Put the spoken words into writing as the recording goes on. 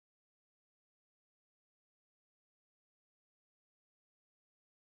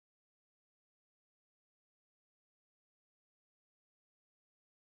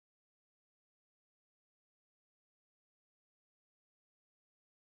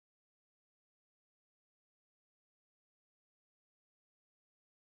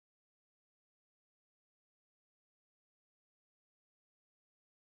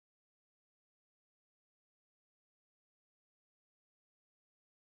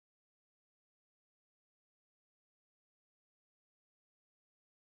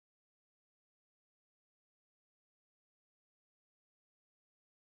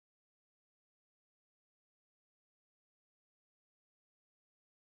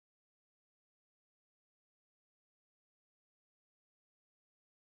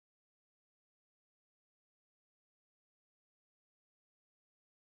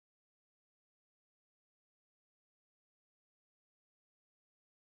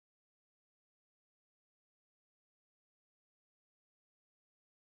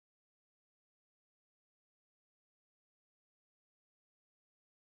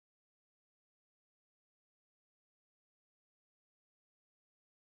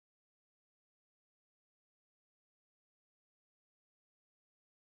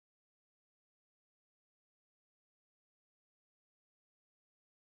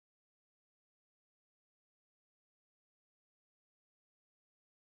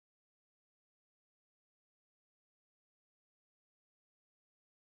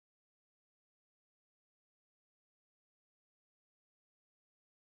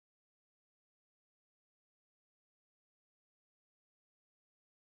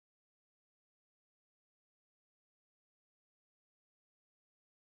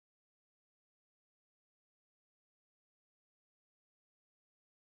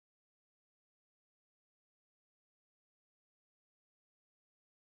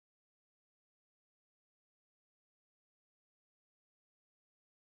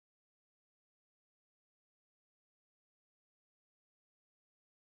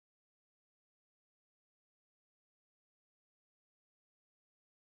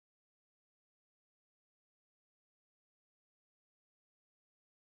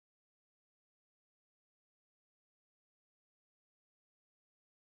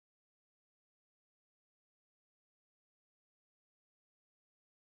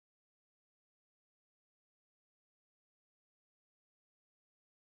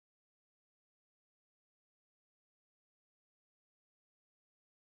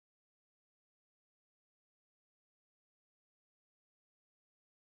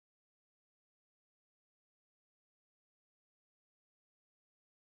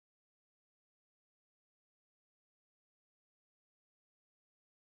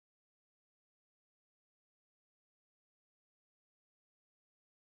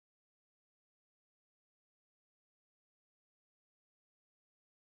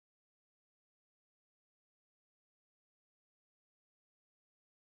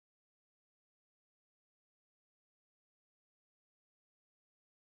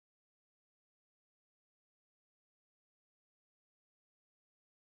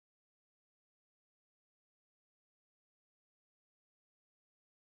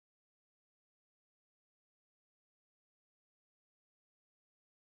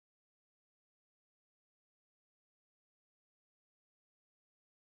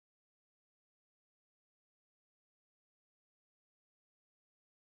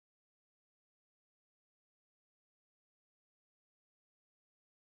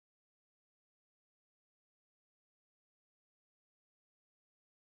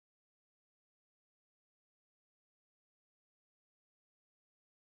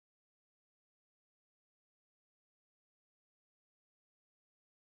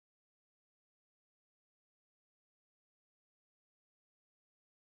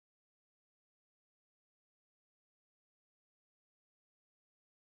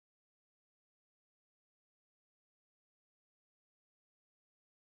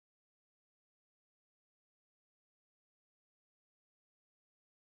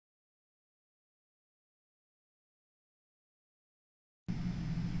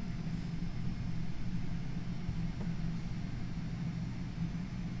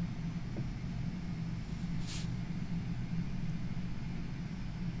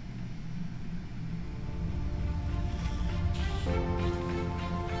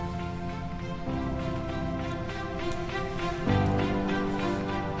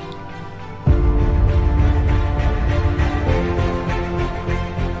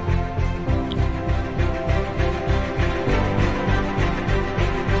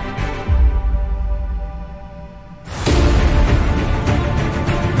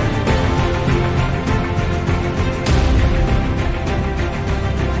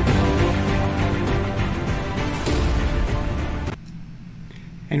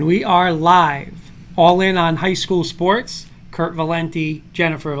We are live, all in on high school sports. Kurt Valenti,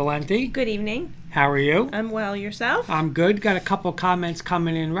 Jennifer Valenti. Good evening. How are you? I'm well. Yourself? I'm good. Got a couple comments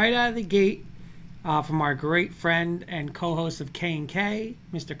coming in right out of the gate from our great friend and co-host of K&K,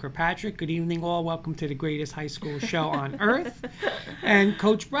 Mr. Kirkpatrick. Good evening, all. Welcome to the greatest high school show on earth. And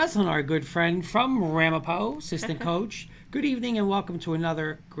Coach Breslin, our good friend from Ramapo, assistant coach. Good evening and welcome to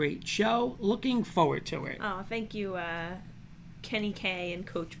another great show. Looking forward to it. Oh, thank you, Kenny K and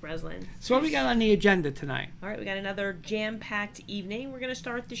Coach Breslin. So what do we got on the agenda tonight? All right, we got another jam-packed evening. We're going to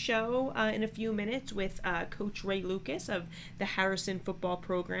start the show in a few minutes with Coach Ray Lucas of the Harrison football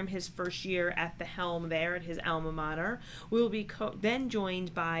program, his first year at the helm there at his alma mater. We will be then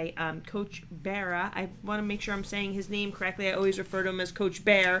joined by Coach Barra. I want to make sure I'm saying his name correctly. I always refer to him as Coach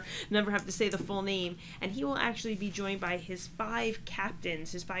Bear, never have to say the full name. And he will actually be joined by his five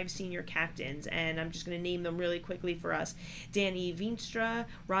senior captains, and I'm just going to name them really quickly for us. Danny Veenstra,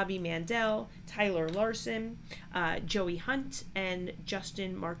 Robbie Mandel, Tyler Larson, Joey Hunt, and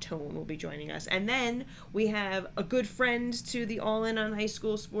Justin Martone will be joining us. And then we have a good friend to the All In on High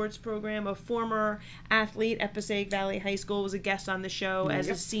School sports program, a former athlete at Passaic Valley High School, was a guest on the show as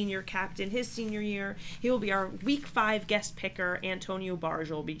a senior captain his senior year. He will be our Week 5 guest picker. Antonio Barge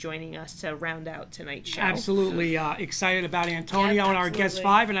will be joining us to round out tonight's show. Absolutely excited about Antonio and our guest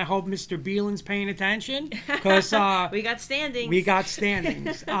 5, and I hope Mr. Beelan's paying attention because we got standings. We got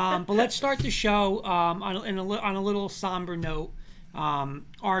standings. But let's start the show on a little somber note.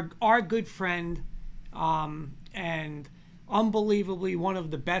 Our good friend and unbelievably one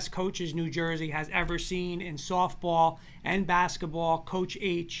of the best coaches New Jersey has ever seen in softball and basketball, Coach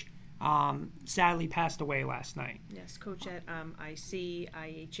H, sadly passed away last night. Yes, coach at IC,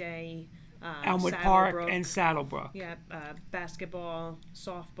 IHA, Elmwood Park and Saddlebrook. Yeah, basketball,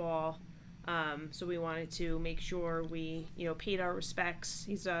 softball. So we wanted to make sure we, paid our respects.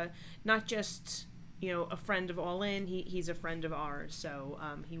 He's not just, a friend of All In, he's a friend of ours. So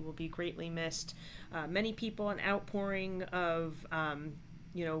he will be greatly missed. Many people, an outpouring of,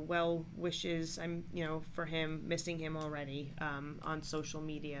 well wishes, for him, missing him already on social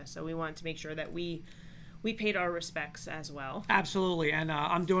media. So we wanted to make sure that we paid our respects as well. Absolutely, and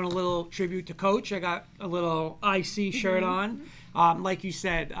I'm doing a little tribute to Coach. I got a little IC shirt on. Like you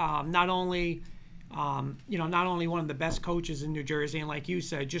said, not only one of the best coaches in New Jersey, and like you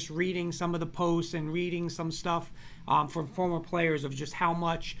said, just reading some of the posts and reading some stuff from former players of just how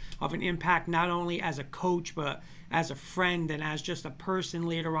much of an impact, not only as a coach, but as a friend and as just a person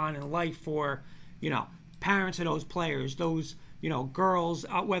later on in life for, parents of those players, those girls,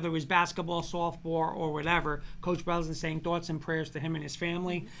 whether it was basketball, softball, or whatever. Coach Breslin saying thoughts and prayers to him and his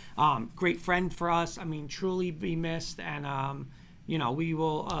family. Great friend for us. I mean, truly be missed. And, we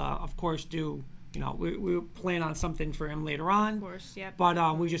will, of course, do, we plan on something for him later on. Of course, yeah.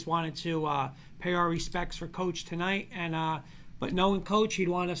 But we just wanted to pay our respects for Coach tonight. And but knowing Coach, he'd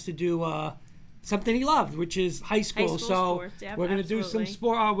want us to do something he loved, which is high school. So sports, yep, we're going to do some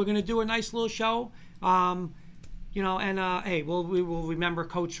sport. We're going to do a nice little show. Hey, we will remember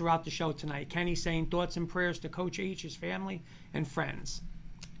Coach throughout the show tonight. Kenny saying thoughts and prayers to Coach H, his family, and friends.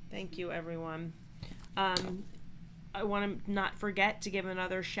 Thank you, everyone. I want to not forget to give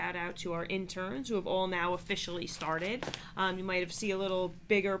another shout out to our interns who have all now officially started. You might have seen a little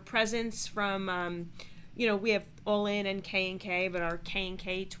bigger presence from, we have All In and K&K, but our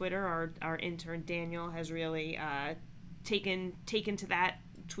K&K Twitter, our intern Daniel has really taken to that,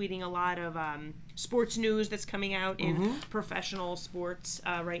 tweeting a lot of sports news that's coming out in professional sports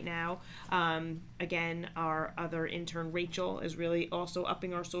right now. Again, our other intern Rachel is really also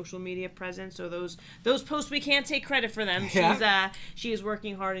upping our social media presence. So those posts, we can't take credit for them. Yeah. She is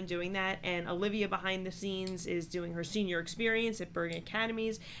working hard in doing that. And Olivia behind the scenes is doing her senior experience at Bergen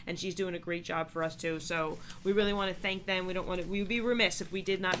Academies, and she's doing a great job for us too. So we really want to thank them. We would be remiss if we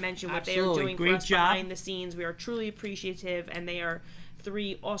did not mention what they are doing for us behind the scenes. We are truly appreciative, and they are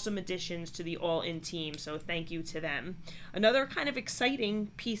 3 awesome additions to the All In team, so thank you to them. Another kind of exciting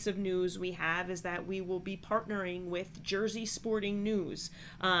piece of news we have is that we will be partnering with Jersey Sporting News.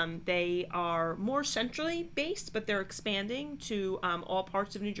 They are more centrally based, but they're expanding to all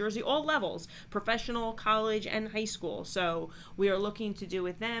parts of New Jersey, all levels, professional, college, and high school. So we are looking to do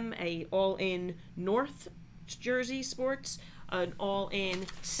with them a All In North Jersey sports, an all-in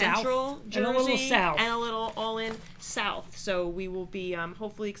Central Jersey, and a little South, and a little all-in South. So we will be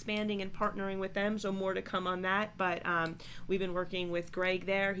hopefully expanding and partnering with them, so more to come on that. But we've been working with Greg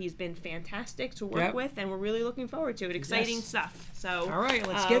there. He's been fantastic to work with, and we're really looking forward to it. Exciting stuff. So all right,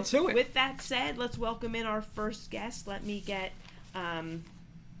 let's get to it. With that said, let's welcome in our first guest. Let me get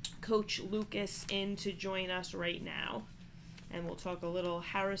Coach Lucas in to join us right now. and we'll talk a little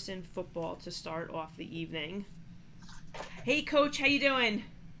Harrison football to start off the evening. Hey, Coach, how you doing?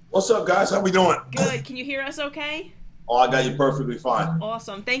 What's up, guys? How we doing? Good. Can you hear us okay? Oh, I got you perfectly fine.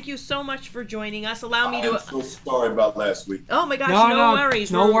 Awesome. Thank you so much for joining us. Allow me to. I'm so sorry about last week. Oh my gosh, No, no worries.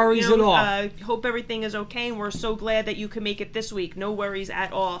 no worries at all. Hope everything is okay, and we're so glad that you could make it this week. No worries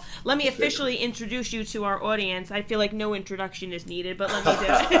at all. Let me officially introduce you to our audience. I feel like no introduction is needed, but let me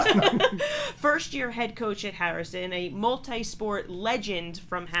do it. First-year head coach at Harrison, a multi-sport legend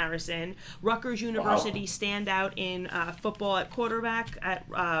from Harrison, Rutgers University standout in football at quarterback at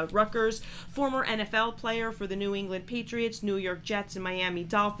Rutgers, former NFL player for the New England Patriots, New York Jets, and Miami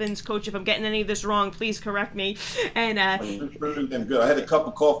Dolphins. Coach, if I'm getting any of this wrong, please correct me. And Pretty damn good. I had a cup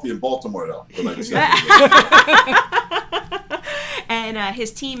of coffee in Baltimore, though. and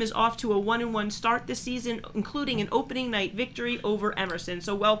his team is off to a 1-1 start this season, including an opening night victory over Emerson.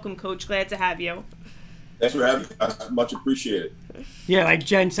 So welcome, Coach. Glad to have you. Thanks for having me. I much appreciate it. Yeah, like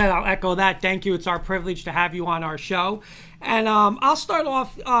Jen said, I'll echo that. Thank you. It's our privilege to have you on our show. And I'll start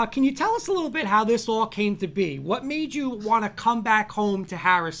off. Can you tell us a little bit how this all came to be? What made you want to come back home to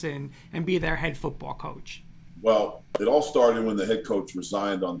Harrison and be their head football coach? Well, it all started when the head coach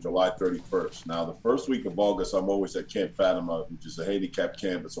resigned on July 31st. Now, the first week of August, I'm always at Camp Fatima, which is a handicap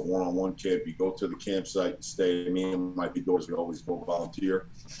camp. It's a one-on-one camp. You go to the campsite, you stay. Me and my doors, we always go volunteer.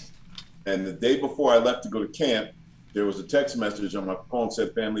 And the day before I left to go to camp, there was a text message on my phone that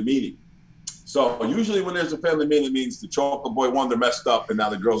said family meeting. So usually when there's a family meeting, it means the chocolate boy wonder messed up and now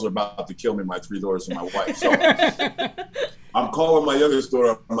the girls are about to kill me, my three daughters and my wife. So I'm calling my youngest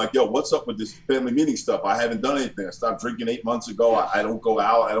daughter. I'm like, yo, what's up with this family meeting stuff? I haven't done anything. I stopped drinking 8 months ago. I don't go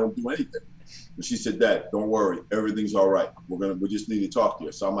out. I don't do anything. And she said, Dad, don't worry. Everything's all right. We just need to talk to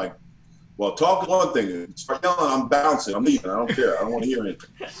you. So I'm like, well, talk is one thing. Start yelling, I'm bouncing. I'm leaving. I don't care. I don't want to hear anything.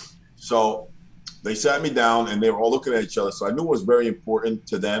 So they sat me down and they were all looking at each other. So I knew it was very important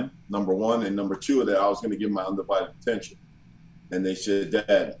to them, number one, and number two, that I was going to give my undivided attention. And they said,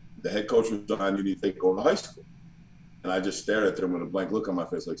 Dad, the head coach resigned, you need to take over high school. And I just stared at them with a blank look on my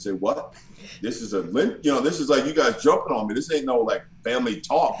face, like, say what? This is this is like you guys jumping on me. This ain't no like family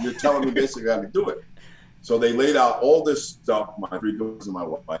talk. You're telling me basically how to do it. So they laid out all this stuff, my three daughters and my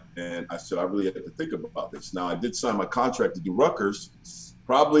wife, and I said, I really have to think about this. Now, I did sign my contract to do Rutgers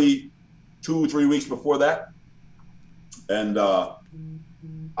probably 2 or 3 weeks before that. And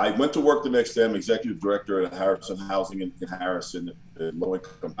I went to work the next day. I'm executive director at Harrison Housing in Harrison,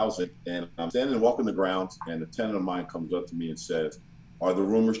 low-income housing. And I'm standing and walking the grounds, and a tenant of mine comes up to me and says, are the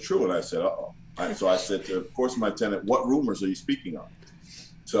rumors true? And I said, uh-oh. So I said to, of course, my tenant, what rumors are you speaking of?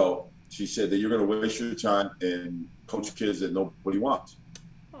 So she said that you're going to waste your time and coach kids that nobody wants.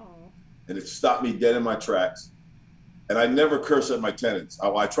 Aww. And it stopped me dead in my tracks. And I never curse at my tenants.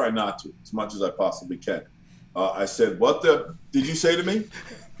 I try not to, as much as I possibly can. I said, what did you say to me?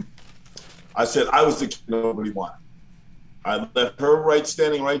 I said, I was the kid nobody wanted. I left her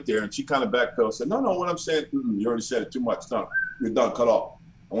standing right there, and she kind of backpedaled and said, no, what I'm saying, you already said it too much. No, you're done, cut off.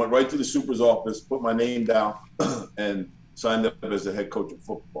 I went right to the super's office, put my name down, and signed up as the head coach of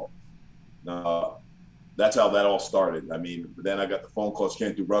football. That's how that all started. I mean, then I got the phone calls,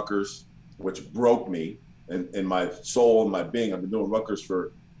 can't do Rutgers, which broke me. In my soul and my being. I've been doing Rutgers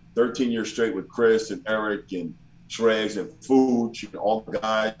for 13 years straight with Chris and Eric and Shregs and Fooch and all the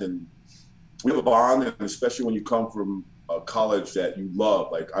guys. And we have a bond, and especially when you come from a college that you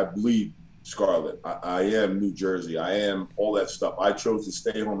love. Like, I bleed Scarlet. I am New Jersey. I am all that stuff. I chose to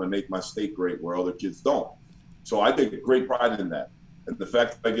stay home and make my state great where other kids don't. So I take great pride in that. And the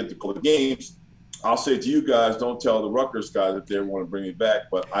fact that I get to call the games, I'll say to you guys, don't tell the Rutgers guys if they want to bring me back,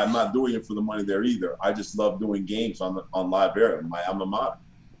 but I'm not doing it for the money there either. I just love doing games on live air, my alma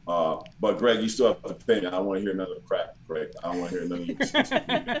mater. But Greg, you still have to pay me. I don't want to hear another crack, Greg. I don't want to hear none of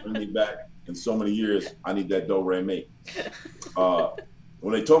you. Bring me back in so many years. I need that do-re-mi.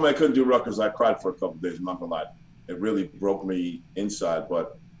 When they told me I couldn't do Rutgers, I cried for a couple of days. I'm not gonna lie. It really broke me inside,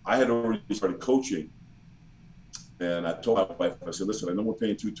 but I had already started coaching. And I told my wife, I said, listen, I know we're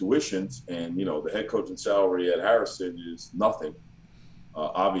paying 2 tuitions, and, the head coaching salary at Harrison is nothing.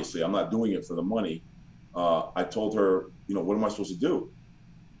 Obviously, I'm not doing it for the money. I told her, what am I supposed to do?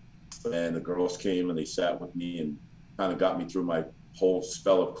 And the girls came and they sat with me and kind of got me through my whole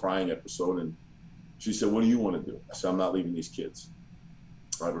spell of crying episode. And she said, what do you want to do? I said, I'm not leaving these kids.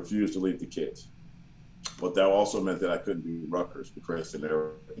 I refused to leave the kids. But that also meant that I couldn't do Rutgers with Chris and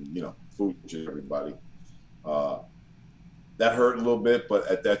Eric and, Fooch and everybody. That hurt a little bit, but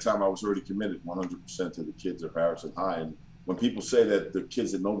at that time I was already committed 100% to the kids of Harrison High. And when people say that the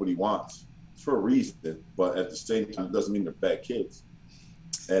kids that nobody wants, it's for a reason, but at the same time, it doesn't mean they're bad kids.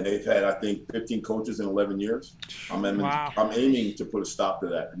 and they've had, I think, 15 coaches in 11 years. Wow. I'm aiming to put a stop to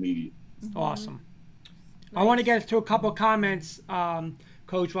that immediately. Awesome. I want to get to a couple of comments,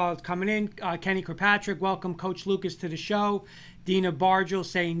 Coach, while it's coming in. Kenny Kirkpatrick, welcome Coach Lucas to the show. Dina Bargel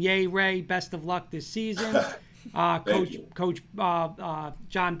saying, yay, Ray, best of luck this season. Coach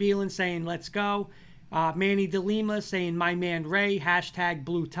John Beelan saying, let's go. Manny DeLima saying, my man Ray, hashtag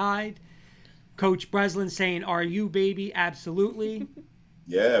Blue Tide. Coach Breslin saying, are you, baby? Absolutely.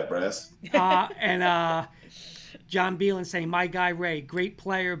 Yeah, Bress. And John Beelan saying, my guy Ray, great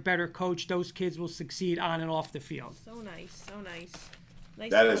player, better coach. Those kids will succeed on and off the field. So nice, so nice.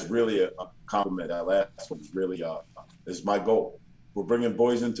 That is really a compliment. That last one is really is my goal. We're bringing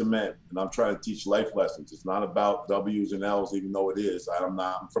boys into men, and I'm trying to teach life lessons. It's not about W's and L's, even though it is. I'm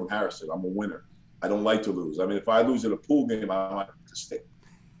from Harrison. I'm a winner. I don't like to lose. I mean, if I lose at a pool game, I might have to stay.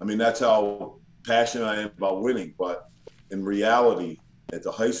 I mean, that's how passionate I am about winning. But in reality, at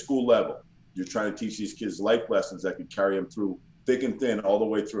the high school level, you're trying to teach these kids life lessons that can carry them through thick and thin all the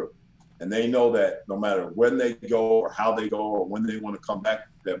way through. And they know that no matter when they go or how they go or when they want to come back,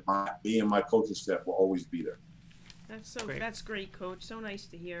 that me and my coaching staff will always be there. That's great, Coach. So nice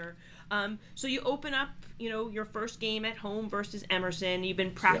to hear. So you open up, your first game at home versus Emerson. You've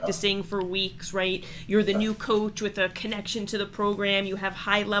been practicing for weeks, right? You're the new coach with a connection to the program. You have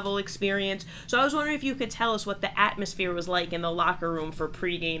high-level experience. So I was wondering if you could tell us what the atmosphere was like in the locker room for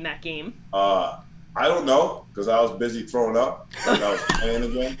pregame that game. I don't know, because I was busy throwing up, like I was playing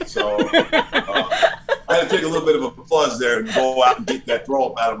again. So I had to take a little bit of a applause there and go out and get that throw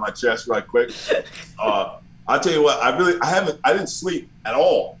up out of my chest right quick. I'll tell you what, I didn't sleep at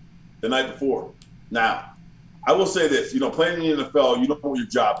all the night before. Now, I will say this, playing in the NFL, you know what your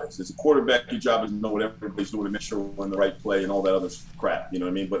job is. As a quarterback, your job is to know what everybody's doing to make sure we're in the right play and all that other crap, you know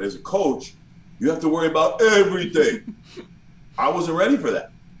what I mean? But as a coach, you have to worry about everything. I wasn't ready for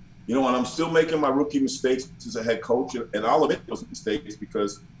that. And I'm still making my rookie mistakes as a head coach, and I'll admit those mistakes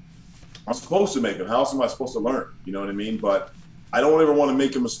because I'm supposed to make them. How else am I supposed to learn? You know what I mean? But I don't ever want to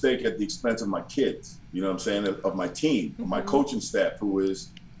make a mistake at the expense of my kids, you know what I'm saying, of my team, of my coaching staff, who is,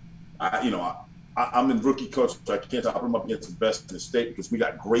 I'm in rookie coach, so I can't put them up against the best in the state because we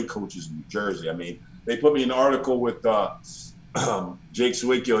got great coaches in New Jersey. I mean, they put me in an article with Jake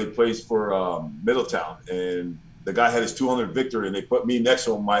Suwakio. He plays for Middletown, and the guy had his 200 victory, and they put me next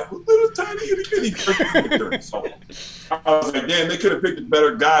to him, my little tiny itty victory. So I was like, damn, they could have picked a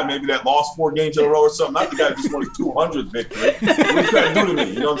better guy, maybe that lost 4 games in a row or something. Not the guy who just won his 200 victory. What are you trying to do to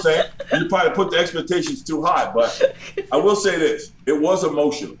me? You know what I'm saying? You probably put the expectations too high. But I will say this: it was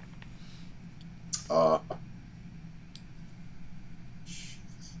emotional. It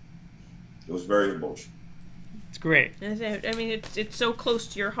was very emotional. Great. I mean, it's so close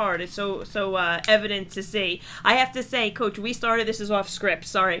to your heart. It's so evident to see. I have to say, Coach, this is off script,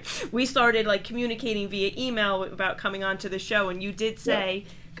 sorry. We started communicating via email about coming on to the show, and you did say,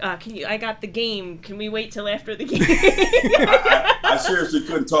 I got the game. Can we wait till after the game? I seriously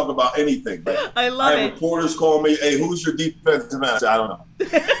couldn't talk about anything. I love it. I had reporters call me, hey, who's your defensive man? I said, I don't know.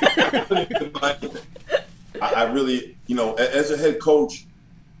 I really, as a head coach,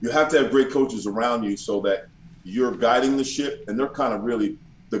 you have to have great coaches around you so that you're guiding the ship, and they're kind of really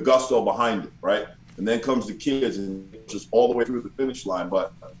the gusto behind it, right? And then comes the kids, and just all the way through the finish line.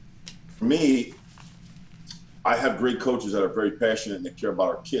 But for me, I have great coaches that are very passionate and they care about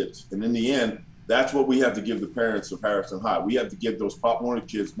our kids. And in the end, that's what we have to give the parents of Harrison High. We have to give those Pop Warner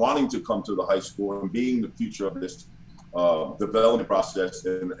kids wanting to come to the high school and being the future of this development process.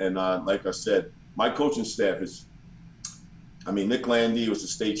 And like I said, my coaching staff is, Nick Landy was the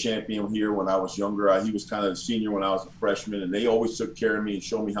state champion here when I was younger. He was kind of the senior when I was a freshman, and they always took care of me and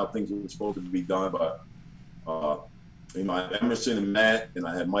showed me how things were supposed to be done. But, I had Emerson and Matt, and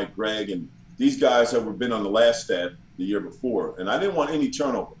I had Mike Gregg, and these guys have been on the last staff the year before. And I didn't want any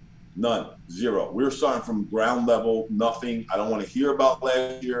turnover. None. Zero. We were starting from ground level, nothing. I don't want to hear about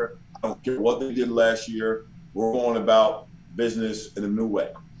last year. I don't care what they did last year. We're going about business in a new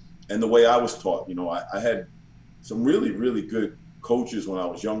way. And the way I was taught, I had some really, really good coaches when I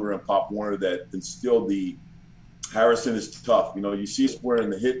was younger in Pop Warner that instilled the Harrison is tough. You see us wearing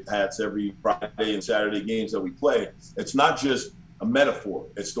the hit hats every Friday and Saturday games that we play. It's not just a metaphor.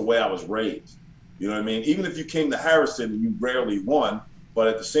 It's the way I was raised. You know what I mean? Even if you came to Harrison, you rarely won, but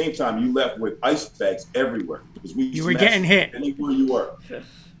at the same time, you left with ice bags everywhere because you were getting hit anywhere you were.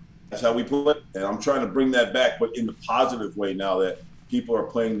 That's how we play. And I'm trying to bring that back, but in the positive way now that people are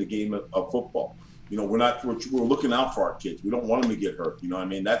playing the game of football. We're looking out for our kids. We don't want them to get hurt. You know what I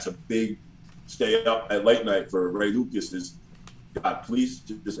mean? That's a big stay up at late night for Ray Lucas is, God, please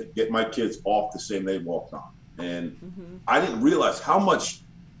just get my kids off the same they walked on. And I didn't realize how much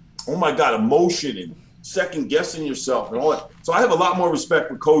oh my God, emotion and second guessing yourself and all that. So I have a lot more respect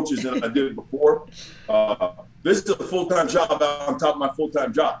for coaches than I did before. This is a full-time job on top of my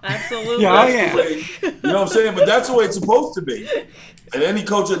full-time job. Absolutely. Yeah, That's the way, you know what I'm saying? But that's the way it's supposed to be. And any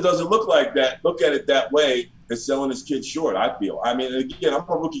coach that doesn't look like that, look at it that way, is selling his kids short, I feel. I mean, again, I'm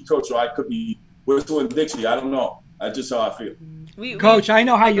a rookie coach, so I could be whistling Dixie. I don't know. That's just how I feel. Coach, I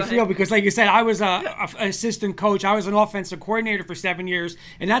know how you Go feel ahead. because, like you said, I was an assistant coach. I was an offensive coordinator for 7 years,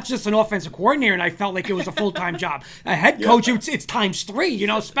 and that's just an offensive coordinator, and I felt like it was a full-time job. A head coach, it's times 3, you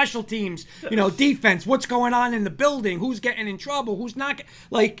know, special teams, you know, defense, what's going on in the building, who's getting in trouble, who's not.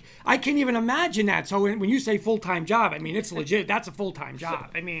 Like, I can't even imagine that. So when you say full-time job, I mean, it's legit. That's a full-time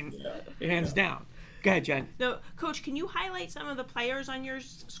job. I mean, hands down. Go ahead, Jen. No, Coach, can you highlight some of the players on your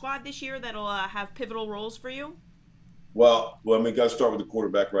squad this year that'll have pivotal roles for you? Well, I mean, got to start with the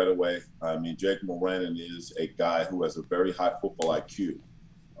quarterback right away. I mean, Jake Moranin is a guy who has a very high football IQ,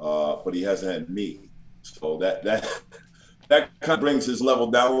 but he hasn't had me. So that kind of brings his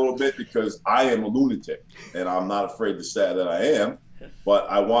level down a little bit because I am a lunatic, and I'm not afraid to say that I am. But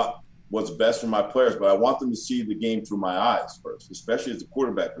I want what's best for my players, but I want them to see the game through my eyes first, especially as a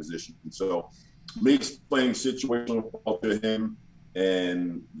quarterback position. And so me explaining situational football to him,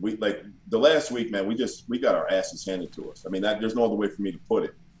 and we like the last week, man, we got our asses handed to us. I mean, there's no other way for me to put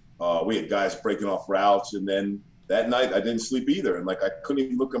it. We had guys breaking off routes, and then that night I didn't sleep either. And like I couldn't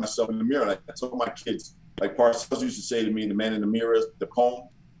even look at myself in the mirror. And I told my kids, like Parcells used to say to me, the man in the mirror is the poem.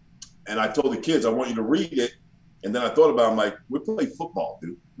 And I told the kids, I want you to read it. And then I thought about it, I'm like, we play football,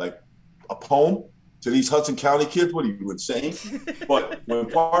 dude. Like a poem to these Hudson County kids, what are you insane? But when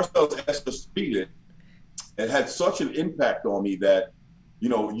Parcells asked us to read it, it had such an impact on me that, you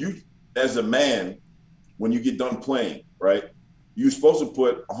know, you as a man, when you get done playing, right, you're supposed to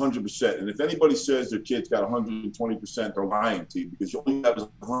put 100%. And if anybody says their kid's got 120%, they're lying to you because you only have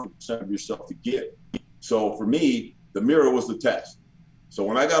 100% of yourself to give. So for me, the mirror was the test. So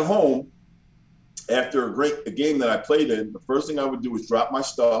when I got home, after a game that I played in, the first thing I would do was drop my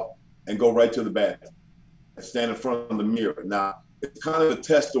stuff and go right to the bathroom and stand in front of the mirror. Now, it's kind of a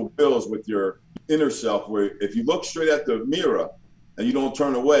test of wills with your inner self where if you look straight at the mirror and you don't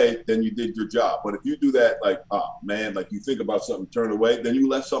turn away, then you did your job. But if you do that, like, oh, man, like you think about something, turn away, then you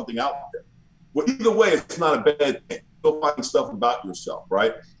left something out there. Well, either way, it's not a bad thing. You'll find stuff about yourself,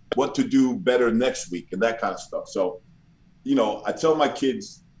 right? What to do better next week and that kind of stuff. So, you know, I tell my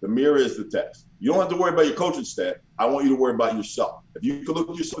kids, the mirror is the test. You don't have to worry about your coaching staff. I want you to worry about yourself. If you can look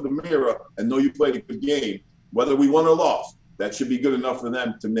at yourself in the mirror and know you played a good game, whether we won or lost, that should be good enough for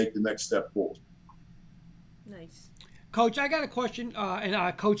them to make the next step forward. Nice. Coach, I got a question.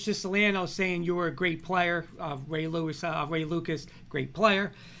 And Coach Siciliano saying you were a great player. Ray Lucas, great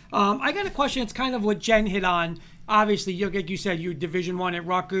player. I got a question. It's kind of what Jen hit on. Obviously, like you said, you're Division I at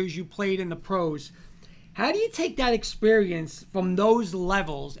Rutgers. You played in the pros. How do you take that experience from those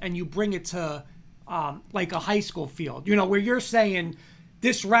levels and you bring it to like a high school field? You know, where you're saying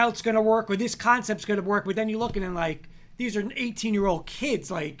this route's going to work or this concept's going to work, but then you're looking and like, these are 18-year-old kids.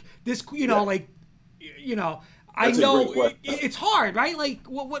 Like this, you know, like, you know, That's I know it's hard, right? Like,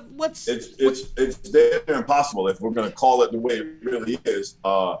 what's it's damn near impossible if we're going to call it the way it really is.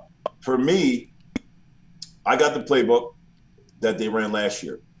 For me, I got the playbook that they ran last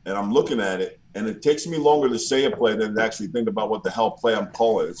year, and I'm looking at it, and it takes me longer to say a play than to actually think about what the hell play I'm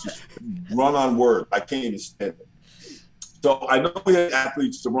calling. It's just run on word. I can't even stand it. So I know we had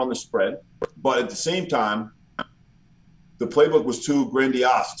athletes to run the spread, but at the same time, the playbook was too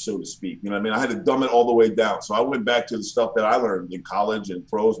grandiose, so to speak. You know what I mean? I had to dumb it all the way down. So I went back to the stuff that I learned in college and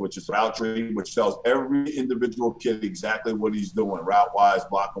pros, which is route tree, which tells every individual kid exactly what he's doing, route-wise,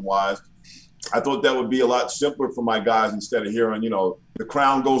 blocking-wise. I thought that would be a lot simpler for my guys instead of hearing, you know, the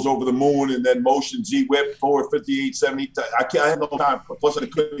crown goes over the moon and then motion Z-whip, forward 58, 70. I had no time for it. Plus, I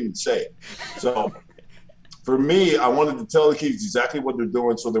couldn't even say it. So for me, I wanted to tell the kids exactly what they're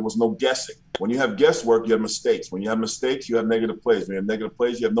doing so there was no guessing. When you have guesswork, you have mistakes. When you have mistakes, you have negative plays. When you have negative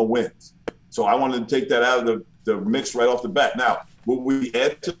plays, you have no wins. So I wanted to take that out of the mix right off the bat. Now, will we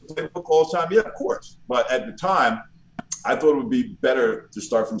add to the playbook all the time? Yeah, of course. But at the time, I thought it would be better to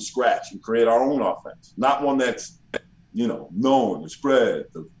start from scratch and create our own offense, not one that's, you know, known, the spread,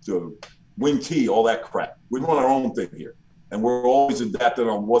 the wing T, all that crap. We want our own thing here. And we're always adapting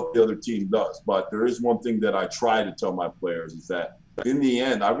on what the other team does. But there is one thing that I try to tell my players is that in the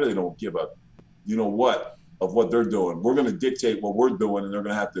end, I really don't give a, you know what, of what they're doing. We're going to dictate what we're doing, and they're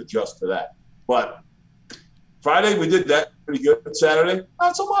going to have to adjust to that. But Friday, we did that pretty good. Saturday,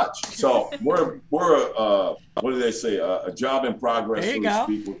 not so much. So we're what do they say? A job in progress, There so you to go.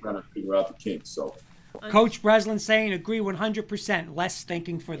 speak. We're trying to figure out the kinks. So Coach Breslin saying, agree 100%, less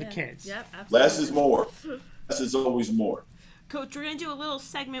thinking for the kids. Yep, absolutely. Less is more. Less is always more. Coach, we're going to do a little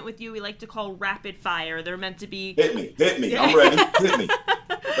segment with you we like to call Rapid Fire. They're meant to be... Hit me. I'm ready. Hit me.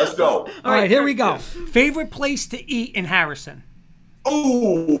 Let's go. All right, here we go. Favorite place to eat in Harrison?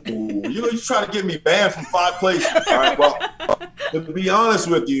 Oh, you're trying to get me banned from 5 places. All right, well, to be honest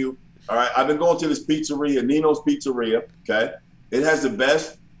with you, all right, I've been going to this pizzeria, Nino's Pizzeria, okay? It has the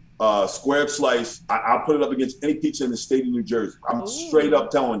best squared slice. I'll put it up against any pizza in the state of New Jersey. I'm straight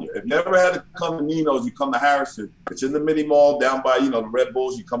up telling you. If you never had to come to Nino's, you come to Harrison. It's in the mini mall down by, the Red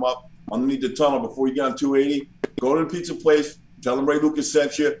Bulls. You come up underneath the tunnel before you get on 280. Go to the pizza place. Tell them Ray Lucas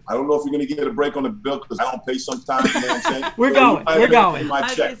sent you. I don't know if you're going to get a break on the bill because I don't pay sometimes. You know what I'm saying? We're going. My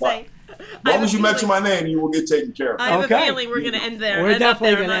check. As long as you mention my name, you will get taken care of. I have a feeling we're going to end there. We're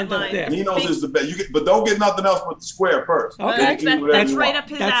definitely going to end up there. Nino's is the best. But don't get nothing else but the square first. Okay. That's right up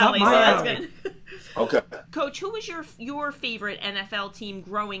his alley. So that's good. Okay. Coach, who was your favorite NFL team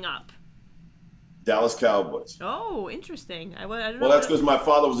growing up? Dallas Cowboys. Oh, interesting. I don't know. Well, that's because my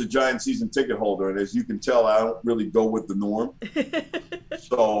father was a Giant season ticket holder, and as you can tell, I don't really go with the norm.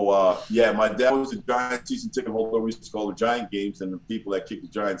 So, my dad was a Giant season ticket holder. We used to call the Giant games, and the people that kicked the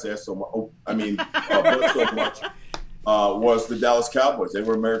Giants' ass so much, was the Dallas Cowboys. They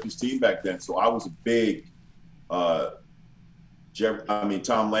were America's team back then. So I was a big Tom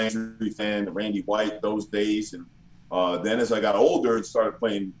Landry fan, Randy White, those days. And then as I got older and started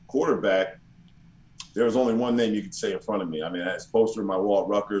playing quarterback, there was only one name you could say in front of me. I mean, I had his poster on my wall at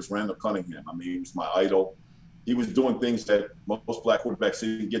Rutgers, Randall Cunningham. I mean, he was my idol. He was doing things that most black quarterbacks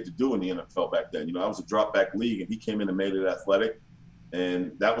didn't get to do in the NFL back then. I was a drop back league, and he came in and made it athletic.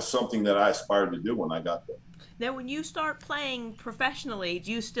 And that was something that I aspired to do when I got there. Now, when you start playing professionally,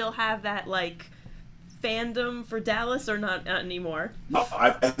 do you still have that, fandom for Dallas or not anymore? No, I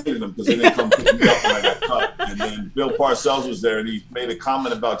hated them because they didn't come pick me up when I got cut. And then Bill Parcells was there, and he made a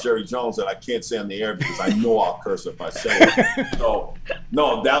comment about Jerry Jones that I can't say on the air because I know I'll curse if I say it. So,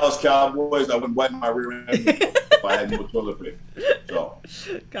 no, Dallas Cowboys, I wouldn't wipe my rear end if I had no toilet paper. So.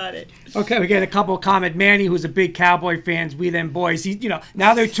 Got it. Okay, we get a couple of comments. Manny, who's a big Cowboy fan, we them boys. He,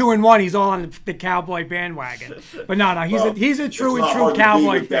 now they're 2-1. He's all on the Cowboy bandwagon. But no, he's a true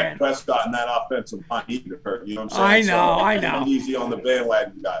Cowboy fan. Prescott and that offensive line either. You know what I'm saying? I know. I'm easy on the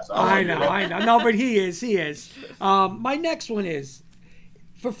bandwagon guys. I know. No, but he is. My next one is,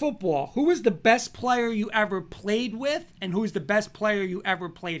 for football, who was the best player you ever played with, and who's the best player you ever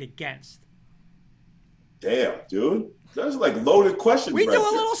played against? Damn, dude. That's loaded questions. We do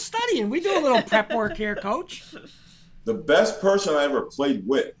a little studying. We do a little prep work here, Coach. The best person I ever played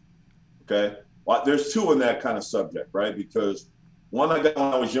with, okay? Well, there's two in that kind of subject, right? Because one I got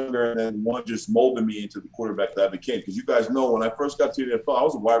when I was younger, and then one just molded me into the quarterback that I became. Because you guys know, when I first got to the NFL, I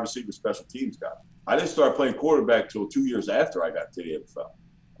was a wide receiver special teams guy. I didn't start playing quarterback till 2 years after I got to the NFL.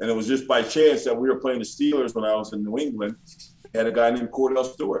 And it was just by chance that we were playing the Steelers when I was in New England. I had a guy named Cordell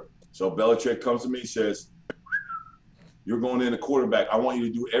Stewart. So Belichick comes to me and says, "You're going in a quarterback. I want you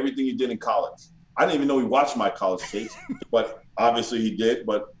to do everything you did in college." I didn't even know he watched my college tapes, but obviously he did.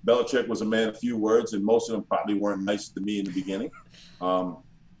 But Belichick was a man of few words, and most of them probably weren't nice to me in the beginning.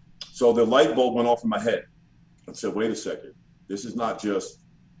 So the light bulb went off in my head. I said, wait a second. This is not just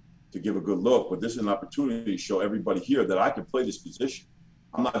to give a good look, but this is an opportunity to show everybody here that I can play this position.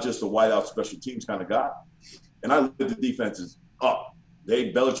 I'm not just a wideout special teams kind of guy. And I lit the defenses up.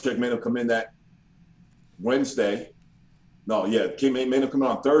 Belichick made them come in that Wednesday. Made them come in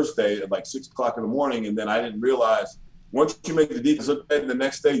on Thursday at 6 o'clock in the morning. And then I didn't realize, once you make the defense look bad, the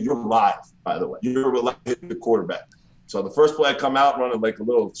next day, you're live, by the way. You're live hitting the quarterback. So the first play I come out running a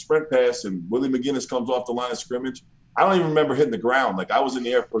little sprint pass, and Willie McGinnis comes off the line of scrimmage. I don't even remember hitting the ground. I was in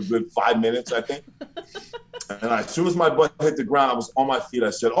the air for a good 5 minutes, I think. And as soon as my butt hit the ground, I was on my feet. I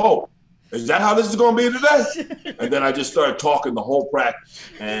said, "Oh, is that how this is going to be today?" And then I just started talking the whole practice.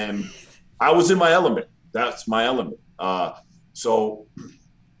 And I was in my element. That's my element. So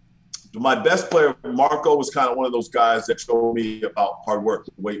my best player, Marco, was kind of one of those guys that showed me about hard work,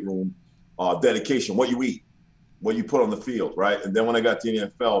 the weight room, dedication, what you eat, what you put on the field, right? And then when I got to the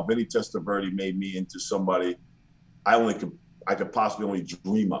NFL, Vinny Testaverde made me into somebody I could possibly only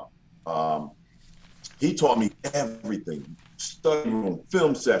dream of. He taught me everything: study room,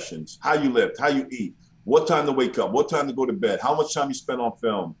 film sessions, how you lift, how you eat, what time to wake up, what time to go to bed, how much time you spend on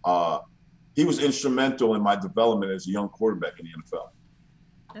film. He was instrumental in my development as a young quarterback in the NFL.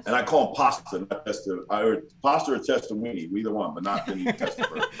 And I call him Pasta, not Testa. I heard Pasta or Testaverde, either one, but not Vinny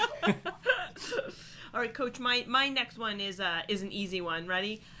Testaverde. All right, Coach. My next one is an easy one.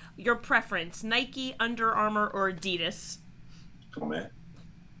 Ready? Your preference: Nike, Under Armour, or Adidas? Come on, man.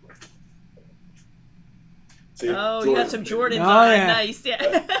 See, Oh, you got some Jordans Oh, on. yeah. Nice,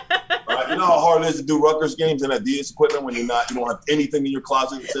 yeah. You know how hard it is to do Rutgers games and Adidas equipment when you don't have anything in your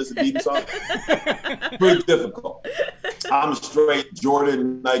closet that says Adidas on it? Pretty difficult. I'm straight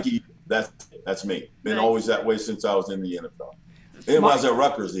Jordan, Nike. That's me. Been Nice. always that way since I was in the NFL. And when I was at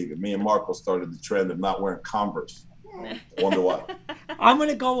Rutgers, even me and Marco started the trend of not wearing Converse. Wonder why. I'm going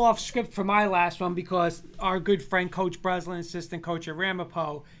to go off script for my last one because our good friend Coach Breslin, assistant coach at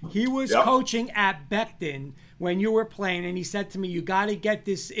Ramapo, he was Yep. coaching at Becton when you were playing, and he said to me, "You got to get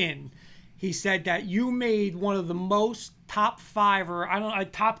this in." He said that you made one of the most top 5 or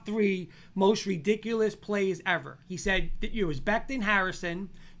top 3 most ridiculous plays ever. He said that it was Becton Harrison.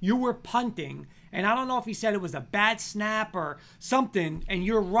 You were punting, and I don't know if he said it was a bad snap or something, and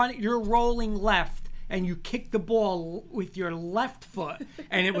you're rolling left. And you kick the ball with your left foot,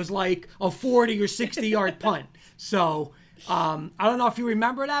 and it was like a 40 or 60-yard punt. So I don't know if you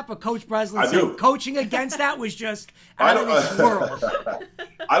remember that, but Coach Breslin said do. coaching against that was just out of this world.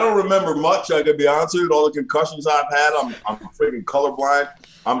 I don't remember much. I could be honest with you. All the concussions I've had, I'm freaking colorblind.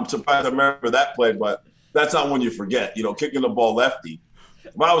 I'm surprised I remember that play, but that's not one you forget. Kicking the ball lefty.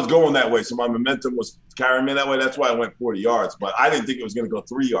 But I was going that way, so my momentum was carrying me that way. That's why I went 40 yards. But I didn't think it was going to go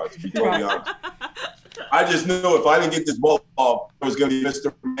 3 yards, to be totally honest. I just knew if I didn't get this ball off, it was going to be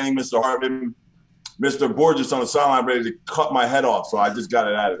Mr. Manning, Mr. Hartman, Mr. Borges on the sideline ready to cut my head off. So I just got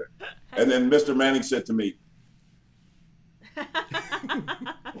it out of there. And then Mr. Manning said to me,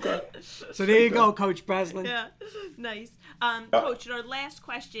 okay. So there you go, Coach Breslin. Yeah, nice. Coach, our last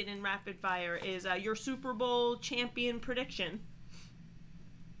question in rapid fire is your Super Bowl champion prediction.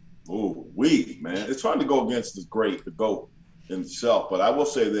 Oh, man. It's hard to go against the GOAT himself. But I will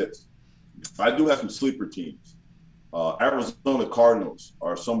say this. I do have some sleeper teams. Arizona Cardinals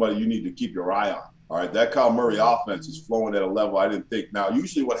are somebody you need to keep your eye on. All right, that Kyle Murray offense is flowing at a level I didn't think. Now,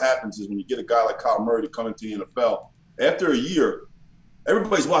 usually what happens is when you get a guy like Kyle Murray to come into the NFL, after a year,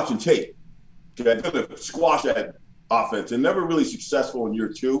 everybody's watching tape. Okay, they're going to squash that offense. They're never really successful in year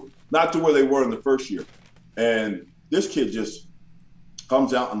 2, not to where they were in the first year. And this kid just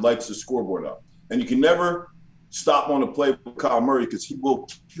comes out and lights the scoreboard up. And you can never stop on a play with Kyle Murray because he will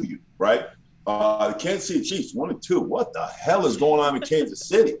kill you, right? The Kansas City Chiefs, 1-2. What the hell is going on in Kansas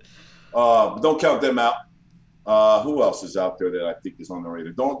City? But don't count them out. Who else is out there that I think is on the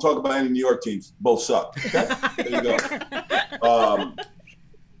radar? Don't talk about any New York teams. Both suck. Okay? There you go.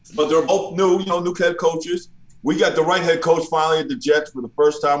 But they're both new head coaches. We got the right head coach finally at the Jets for the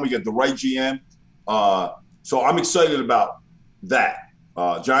first time. We got the right GM. So I'm excited about that.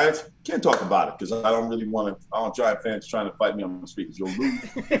 Giants, can't talk about it because I don't really want to. I don't want Giant fans trying to fight me on the speakers. You'll lose.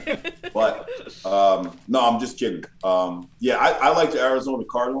 But no, I'm just kidding. Yeah, I like the Arizona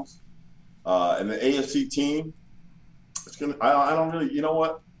Cardinals and the AFC team. It's gonna. I don't really. You know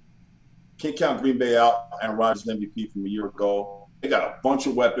what? Can't count Green Bay out. Aaron Rodgers MVP from a year ago. They got a bunch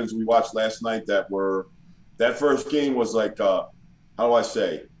of weapons we watched last night that were. That first game was like, how do I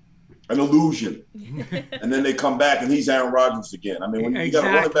say? An illusion. And then they come back and he's Aaron Rodgers again. I mean, when you got a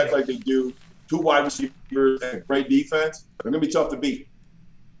running back like they do, 2 wide receivers and great defense, they're going to be tough to beat.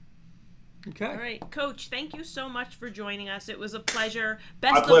 Okay. All right, Coach, thank you so much for joining us. It was a pleasure.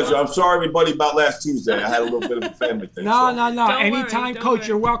 My pleasure. I'm sorry, everybody, about last Tuesday. I had a little bit of a family thing. No. Don't Anytime, worry, Coach, don't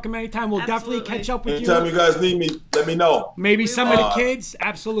you're worry. welcome anytime. We'll definitely Absolutely. catch up with Anytime you. you guys need me, let me know. Maybe We some will. of the kids.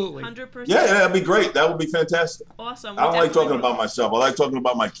 Absolutely. 100%. Yeah, that'd be great. That would be fantastic. Awesome. I don't like talking about myself. I like talking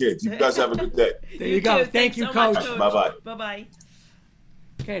about my kids. You guys have a good day. There you go. Too. Thank Thanks you, so Coach. much, Coach. Bye-bye. Bye-bye.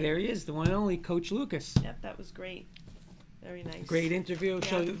 Okay, there he is, the one and only Coach Lucas. Yep, that was great. Very nice. Great interview. Yeah.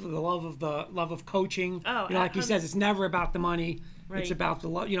 Showed the love of coaching. Oh, Like he says, it's never about the money. Right. It's about the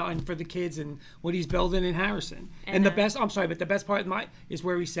love, and for the kids and what he's building in Harrison. And the best, but the best part is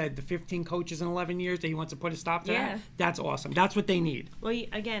where he said the 15 coaches in 11 years that he wants to put a stop to. Yeah. That. That's awesome. That's what they need. Well,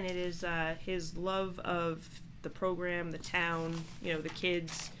 again, it is his love of the program, the town, the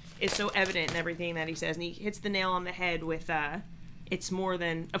kids is so evident in everything that he says, and he hits the nail on the head with. It's more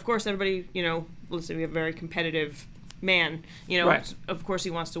than, of course, everybody. Listen, we have a very competitive man. Right. Of course, he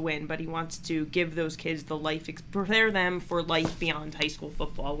wants to win, but he wants to give those kids the life, prepare them for life beyond high school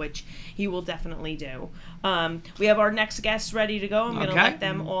football, which he will definitely do. We have our next guests ready to go. I'm going to let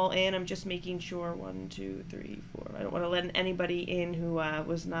them all in. I'm just making sure. 1, 2, 3, 4. I don't want to let anybody in who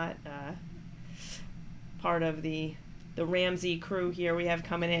was not part of the Ramsey crew here we have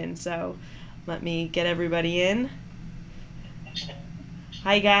coming in. So let me get everybody in.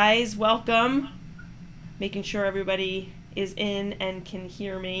 Hi guys, welcome. Making sure everybody is in and can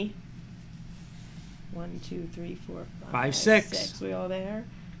hear me. 1, 2, 3, 4, 5, 6. 6. We all there?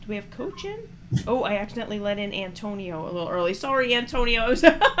 Do we have Coach in? Oh, I accidentally let in Antonio a little early. Sorry, Antonio.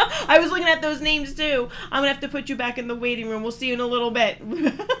 I was looking at those names too. I'm gonna have to put you back in the waiting room. We'll see you in a little bit.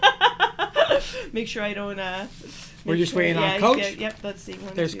 Make sure I don't. We're just waiting on Coach. Yep. Let's see.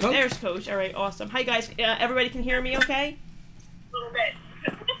 One, There's two. Coach. There's Coach. All right. Awesome. Hi guys. Everybody can hear me? Okay. A little bit.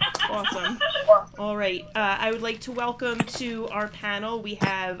 Awesome. All right. I would like to welcome to our panel. We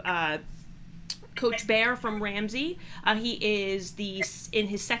have Coach Bear from Ramsey. He is in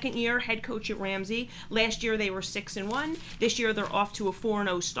his second year head coach at Ramsey. Last year they were 6-1. This year they're off to a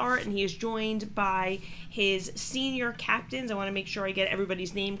 4-0 start, and he is joined by his senior captains. I want to make sure I get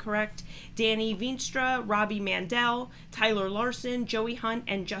everybody's name correct. Danny Veenstra, Robbie Mandel, Tyler Larson, Joey Hunt,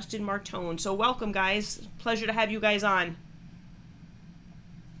 and Justin Martone. So welcome, guys. Pleasure to have you guys on.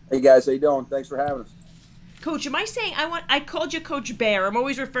 Hey guys, how you doing? Thanks for having us. Coach, am I saying I called you Coach Bear? I'm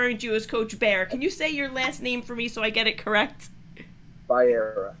always referring to you as Coach Bear. Can you say your last name for me so I get it correct?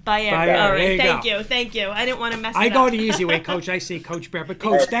 Baera. Baera. All right. There you go. Thank you. I didn't want to mess it up. I go the easy way, Coach. I say Coach Bear. But,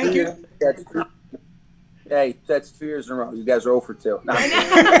 Coach, thank you. Hey, that's 2 years in a row. You guys are 0 for 2. No,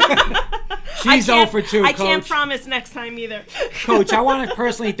 She's 0 for 2, Coach. I can't promise next time either. Coach, I want to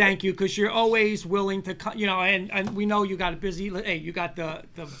personally thank you because you're always willing to, and we know you got a busy, you got the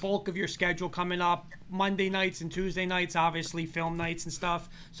bulk of your schedule coming up, Monday nights and Tuesday nights, obviously film nights and stuff.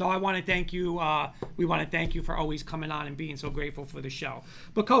 So I want to thank you. We want to thank you for always coming on and being so grateful for the show.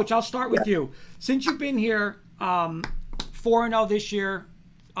 But Coach, I'll start with you. Since you've been here, 4-0 this year,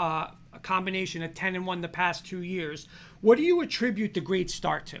 a combination of 10-1 the past 2 years. What do you attribute the great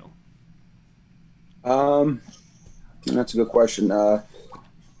start to? That's a good question. I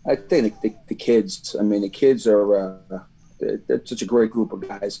think the kids. I mean, the kids are they're such a great group of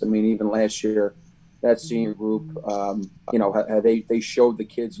guys. I mean, even last year, that senior group, they showed the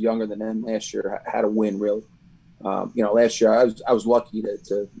kids younger than them last year how to win. Really, last year I was lucky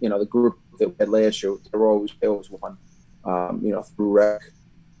to the group that we had last year. They always won. Through rec.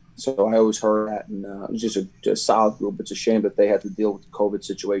 So I always heard that, and it was just a solid group. It's a shame that they had to deal with the COVID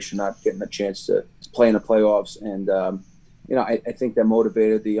situation, not getting a chance to play in the playoffs. And, I think that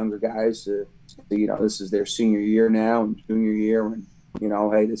motivated the younger guys to this is their senior year now and junior year. And,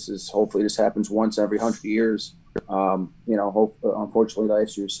 hey, hopefully this happens once every 100 years. Unfortunately,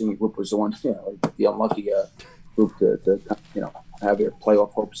 last year's senior group was the one, the unlucky group to have their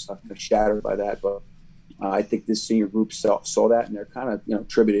playoff hopes shattered by that. But I think this senior group saw that, and they're kind of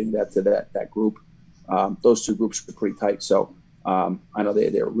attributing that to that group. Those two groups were pretty tight, so I know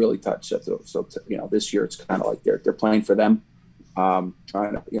they're really tight. So this year it's kind of like they're playing for them, trying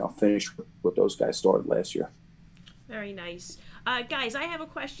to finish what those guys started last year. Very nice. Guys, I have a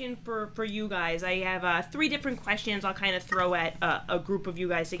question for you guys. I have 3 different questions I'll kind of throw at a group of you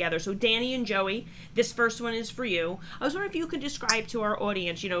guys together. So Danny and Joey, this first one is for you. I was wondering if you could describe to our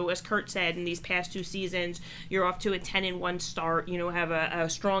audience, as Kurt said, in these past 2 seasons, you're off to a 10-1 start, have a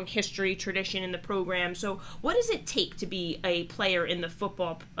strong history, tradition in the program. So what does it take to be a player in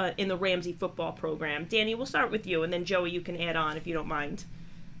the Ramsey football program? Danny, we'll start with you, and then Joey, you can add on if you don't mind.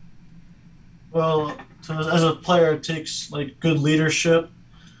 Well, as a player, it takes good leadership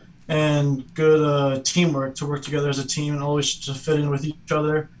and good teamwork to work together as a team and always to fit in with each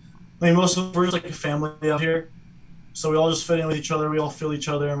other. I mean, most of us, we're just like a family out here, so we all just fit in with each other. We all feel each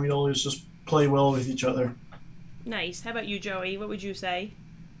other, and we always just play well with each other. Nice. How about you, Joey? What would you say?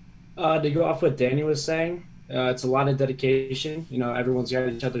 To go off what Danny was saying, it's a lot of dedication. Everyone's got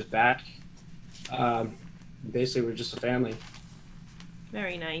each other's back. Basically, we're just a family.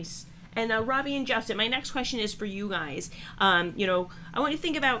 Very nice. And Robbie and Justin, my next question is for you guys. I want you to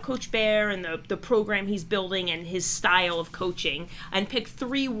think about Coach Bear and the program he's building and his style of coaching, and pick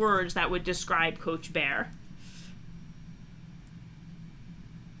 3 words that would describe Coach Bear.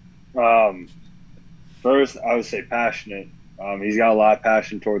 First, I would say passionate. He's got a lot of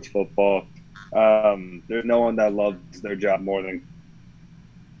passion towards football. There's no one that loves their job more than.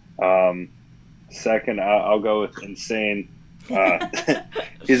 Second, I'll go with insane.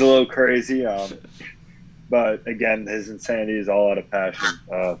 He's a little crazy, but again, his insanity is all out of passion.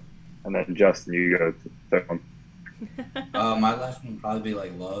 And then Justin, you go to third one. My last one would probably be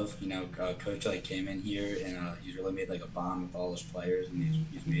love. Coach came in here and he's really made a bond with all his players, and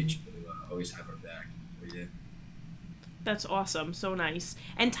he's made sure to always have our back. So, yeah. That's awesome. So nice.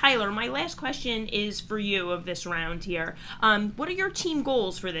 And Tyler, my last question is for you of this round here. What are your team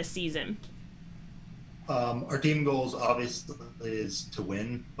goals for this season? Our team goals obviously is to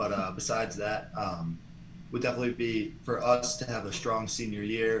win, but besides that, would definitely be for us to have a strong senior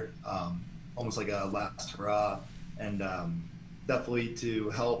year, almost like a last hurrah, and definitely to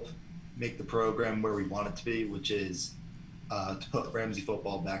help make the program where we want it to be, which is to put Ramsey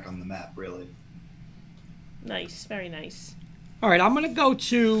football back on the map, really. Nice, very nice. All right, I'm going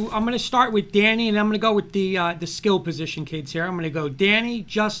to start with Danny, and I'm going to go with the skill position kids here. I'm going to go Danny,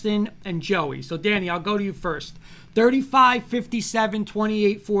 Justin, and Joey. So, Danny, I'll go to you first. 35, 57,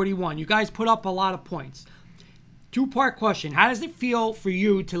 28, 41. You guys put up a lot of points. Two-part question. How does it feel for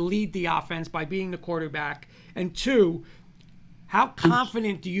you to lead the offense by being the quarterback? And two, how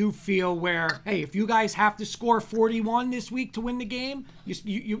confident do you feel where, hey, if you guys have to score 41 this week to win the game,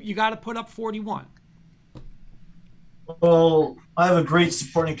 you got to put up 41? Well, I have a great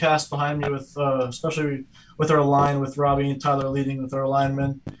supporting cast behind me, with especially with our line, with Robbie and Tyler leading with our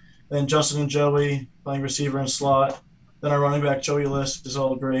linemen, then Justin and Joey playing receiver and slot. Then our running back Joey List is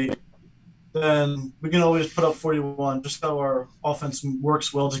all great. Then we can always put up 41. Just how our offense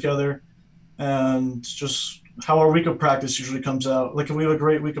works well together, and just how our week of practice usually comes out. Like if we have a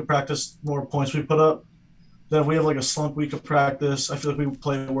great week of practice, more points we put up. Then if we have like a slump week of practice, I feel like we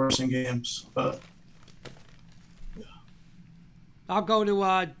play worse in games. But I'll go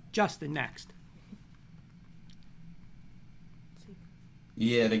to Justin next.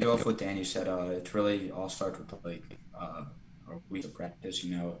 Yeah, to go off what Danny said, it really all starts with like our week of practice.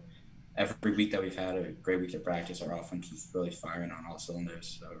 You know, every week that we've had a great week of practice, our offense is really firing on all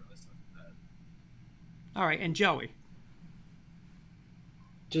cylinders. So it really starts with that. All right, and Joey.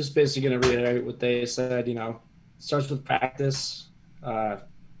 Just basically going to reiterate what they said. You know, it starts with practice.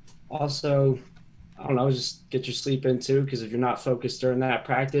 Also, I don't know, just get your sleep in too, because if you're not focused during that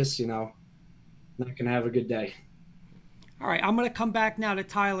practice, you know, not going to have a good day. All right, I'm going to come back now to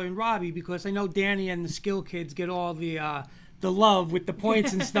Tyler and Robbie, because I know Danny and the skill kids get all the love with the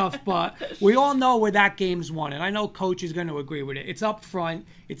points and stuff, but we all know where that game's won, and I know Coach is going to agree with it. It's up front.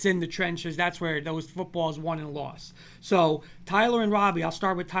 It's in the trenches. That's where those footballs won and lost. So, Tyler and Robbie, I'll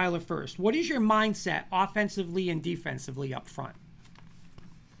start with Tyler first. What is your mindset offensively and defensively up front?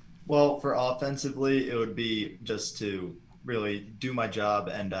 Well, for offensively, it would be just to really do my job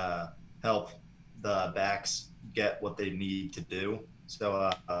and help the backs get what they need to do. So,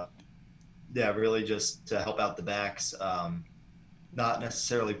 yeah, really just to help out the backs, not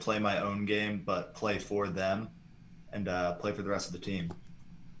necessarily play my own game, but play for them and play for the rest of the team.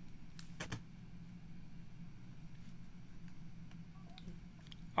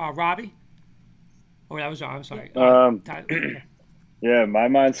 Robbie? Oh, that was I'm sorry. Tyler. Yeah, my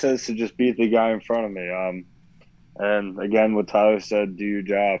mindset is to just beat the guy in front of me. And again, what Tyler said, do your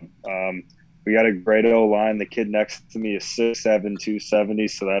job. We got a great O-line. The kid next to me is 6'7", 270,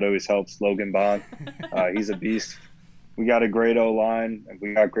 so that always helps. Logan Bond. He's a beast. We got a great O-line, and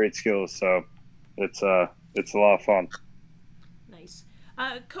we got great skills, so it's a lot of fun. Nice.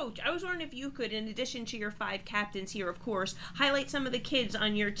 Coach, I was wondering if you could, in addition to your 5 captains here, of course, highlight some of the kids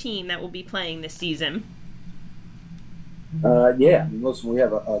on your team that will be playing this season. Yeah, I mean, listen, we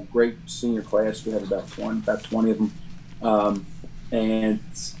have a great senior class. We have about 20 of them. And,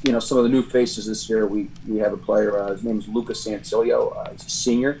 you know, some of the new faces this year, we have a player, his name is Lucas Santilio. He's a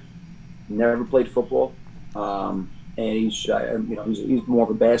senior, never played football. And he's more of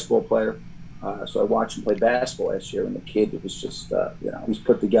a basketball player. So I watched him play basketball last year, and the kid was just, he's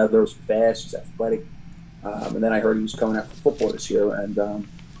put together, he's fast, he's athletic. And then I heard he was coming out for football this year, and,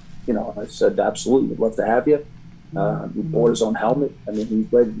 I said, absolutely, we'd love to have you. He bought his own helmet. I mean,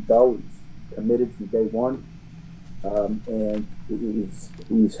 he's ready to go. He's committed from day one. And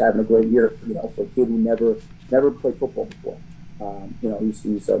he's having a great year, for a kid who never played football before.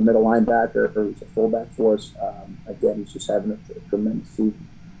 He's a middle linebacker, or he's a fullback for us. Again, he's just having a tremendous season.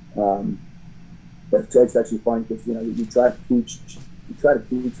 But it's actually funny because, you try to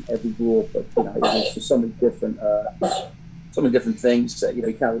teach every rule, but, there's just so many different things that, you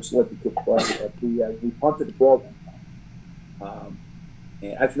kind of just let the kid play. We punted the ball one time.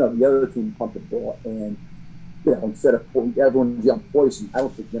 And actually, no, the other team punted the ball, and instead of everyone yelling poison, I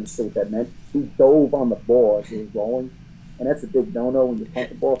don't think you understood what that meant. He dove on the ball as it was rolling, and that's a big no-no when you punt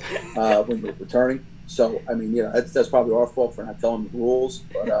the ball when you're returning. So, I mean, that's probably our fault for not telling the rules.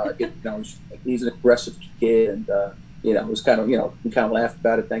 But he's an aggressive kid, and it was kind of we kind of laughed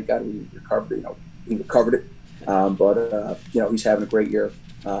about it. Thank God we recovered. He recovered it. But he's having a great year.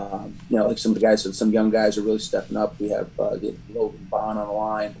 Like some of the guys said, some young guys are really stepping up. We have Logan Bond on the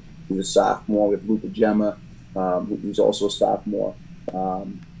line. He's a sophomore. We have Luca Gemma. He's also a sophomore.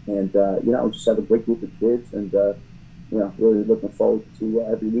 We just have a great group of kids, and really looking forward to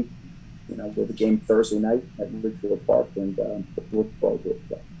every week. With the game Thursday night at Ridgefield Park, and looking forward to it.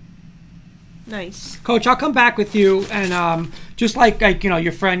 So. Nice. Coach, I'll come back with you, and just like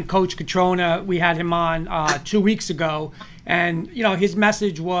your friend Coach Catrona, we had him on 2 weeks ago, and his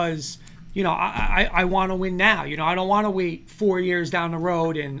message was you know, I want to win now. You know, I don't want to wait 4 years down the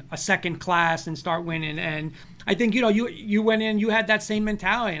road in a second class and start winning. And I think, you know, you went in, you had that same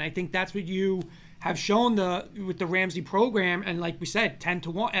mentality, and I think that's what you have shown with the Ramsey program. And like we said,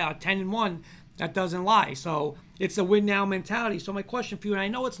 10-1, that doesn't lie. So it's a win now mentality. So my question for you, and I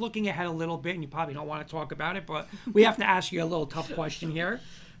know it's looking ahead a little bit, and you probably don't want to talk about it, but we have to ask you a little tough question here.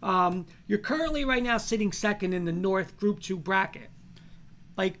 You're currently right now sitting second in the North Group 2 bracket.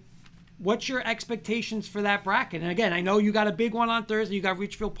 Like, what's your expectations for that bracket? And again, I know you got a big one on Thursday. You got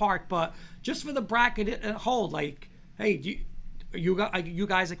Richfield Park, but just for the bracket at whole, like, hey, you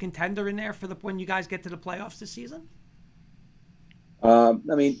guys a contender in there for when you guys get to the playoffs this season? I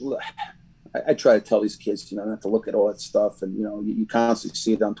mean, I try to tell these kids, you know, not to look at all that stuff, and you know, you constantly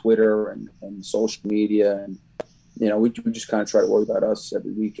see it on Twitter and social media, and you know, we just kind of try to worry about us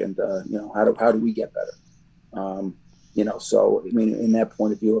every week, and you know, how do we get better? You know, so I mean, in that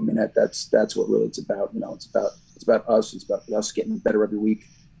point of view, I mean, that's what really it's about. You know, it's about us. It's about us getting better every week.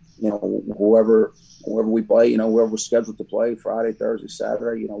 You know, whoever we play, you know, whoever we're scheduled to play, Friday, Thursday,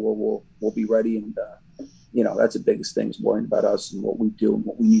 Saturday, you know, we'll be ready, and you know, that's the biggest thing, is worrying about us and what we do and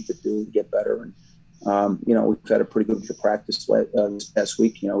what we need to do to get better. And you know, we've had a pretty good week of practice this past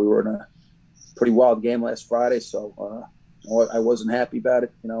week. You know, we were in a pretty wild game last Friday, so I wasn't happy about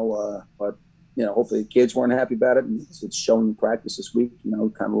it. You know, but you know, hopefully the kids weren't happy about it, and it's showing in practice this week. You know,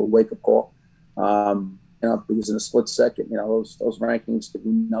 kind of a wake up call. You know, because in a split second, you know, those rankings could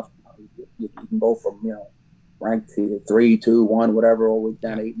be nothing. You can go from, you know, ranked 3, 2, 1, whatever, all the way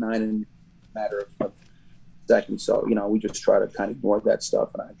down 8, 9 in a matter of seconds. So, you know, we just try to kind of ignore that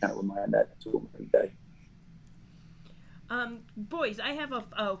stuff, and I kind of remind that to them every day. Boys, I have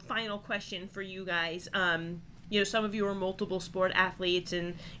a final question for you guys. You know, some of you are multiple sport athletes,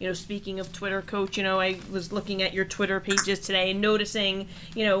 and, you know, speaking of Twitter, Coach, you know, I was looking at your Twitter pages today and noticing,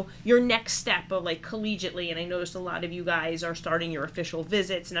 you know, your next step of, like, collegiately, and I noticed a lot of you guys are starting your official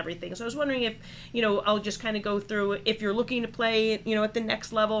visits and everything. So I was wondering if, you know, I'll just kind of go through if you're looking to play, you know, at the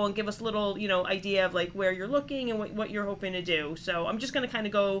next level, and give us a little, you know, idea of, like, where you're looking and what you're hoping to do. So I'm just going to kind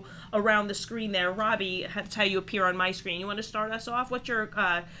of go around the screen there. Robbie, that's how you appear on my screen. You want to start us off? What's your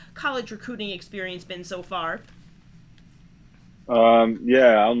college recruiting experience been so far?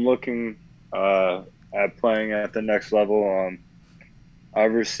 Yeah, I'm looking at playing at the next level.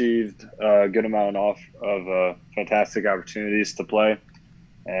 I've received a good amount of fantastic opportunities to play,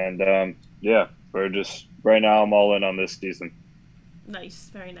 and yeah, we're just right now. I'm all in on this season. Nice,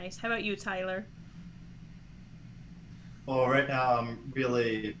 very nice. How about you, Tyler? Well, right now I'm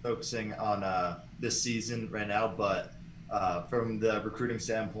really focusing on this season right now, but from the recruiting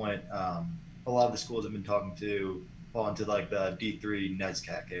standpoint, a lot of the schools I've been talking to fall into like the D3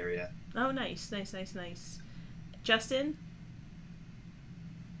 NESCAC area. Oh, nice. Justin?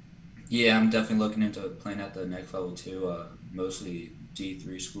 Yeah, I'm definitely looking into playing at the next level too. Mostly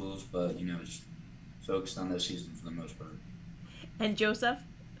D3 schools, but you know, just focused on this season for the most part. And Joseph?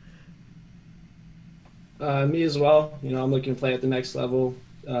 Me as well. You know, I'm looking to play at the next level.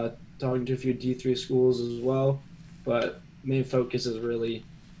 Talking to a few D3 schools as well, but main focus is really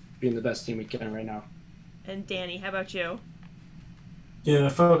being the best team we can right now. And Danny, how about you? Yeah,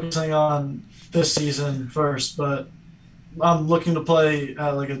 focusing on this season first, but I'm looking to play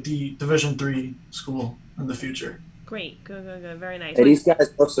at like a Division III school in the future. Great, good, very nice. Hey, these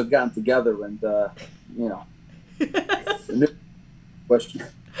guys must have gotten together, and you know, question.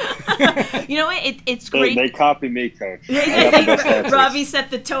 You know what? It's great. They copy me, Coach. Robbie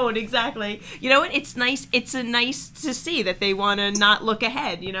set the tone exactly. You know what? It's nice. It's nice to see that they want to not look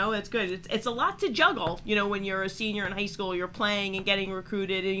ahead. You know, it's good. It's a lot to juggle. You know, when you're a senior in high school, you're playing and getting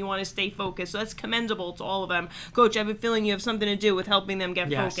recruited, and you want to stay focused. So that's commendable to all of them. Coach, I have a feeling you have something to do with helping them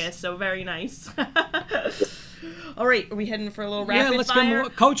get focused. So very nice. All right, are we heading for a little rapid fire?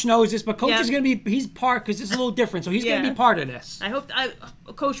 Coach knows this, but Coach is going to be, he's part, because it's a little different, so he's going to be part of this. I hope,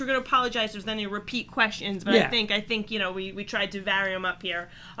 Coach, we're going to apologize if there's any repeat questions, but I think you know, we tried to vary them up here.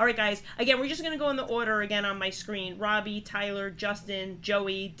 All right, guys, again, we're just going to go in the order again on my screen. Robbie, Tyler, Justin,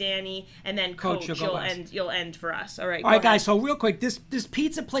 Joey, Danny, and then Coach, you'll end for us. All right, guys, so real quick, this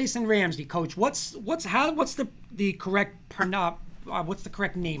pizza place in Ramsey, Coach, what's the correct what's the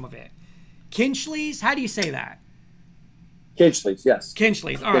correct name of it? Kinchleys? How do you say that? Kinchleys, yes.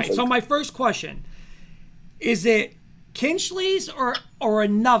 Kinchleys. All right. So my first question, is it Kinchleys or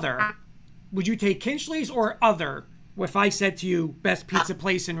another? Would you take Kinchleys or other if I said to you, best pizza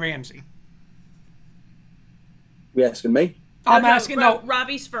place in Ramsey? You asking me? I'm asking.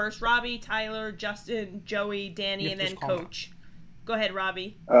 Robbie's first. Robbie, Tyler, Justin, Joey, Danny, and then Coach. Go ahead,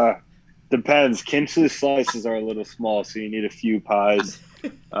 Robbie. Depends. Kinchleys slices are a little small, so you need a few pies.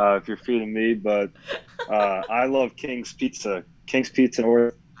 if you're feeding me, but I love King's Pizza. King's Pizza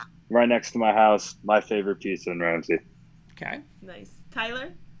North, right next to my house. My favorite pizza in Ramsey. Okay. Nice.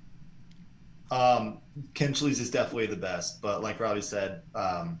 Tyler? Kinchley's is definitely the best, but like Robbie said,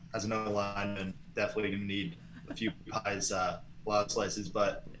 as an O-lineman, definitely gonna need a few pies, a lot of slices.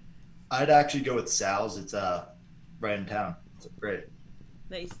 But I'd actually go with Sal's. It's right in town. It's great.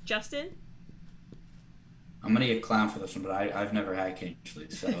 Nice. Justin? I'm gonna get clown for this one, but I've never had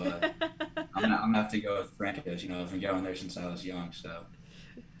Kinchley, so I'm gonna have to go with Franco's. You know, I've been going there since I was young, so.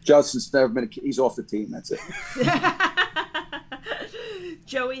 Justin's never been. He's off the team. That's it.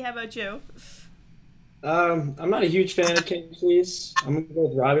 Joey, how about you? I'm not a huge fan of Kinchley's. I'm gonna go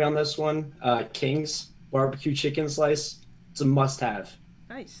with Robbie on this one. King's barbecue chicken slice. It's a must-have.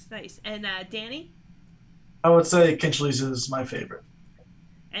 Nice, nice. And Danny? I would say Kinchley's is my favorite.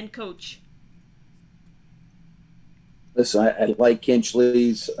 And Coach? Listen, I like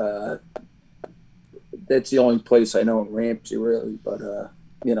Kinchley's. That's the only place I know in Ramsey, really. But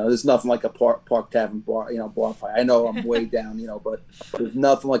there's nothing like a Park Tavern bar, bar pie. I know I'm way down, but there's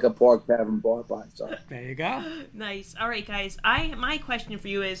nothing like a Park Tavern bar pie. So there you go. Nice. All right, guys. My question for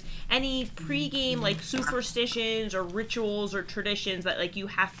you is: any pregame like superstitions or rituals or traditions that like you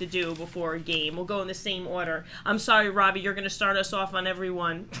have to do before a game? We'll go in the same order. I'm sorry, Robbie. You're going to start us off on every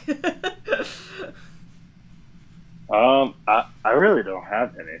one. I really don't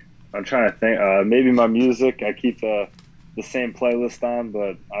have any. I'm trying to think. Maybe my music. I keep the same playlist on,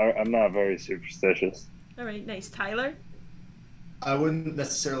 but I'm not very superstitious. All right, nice. Tyler? I wouldn't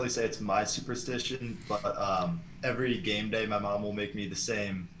necessarily say it's my superstition, but every game day, my mom will make me the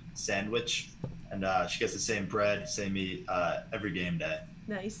same sandwich, and she gets the same bread, same meat every game day.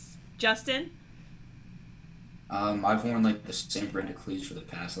 Nice. Justin? I've worn like the same brand of cleats for the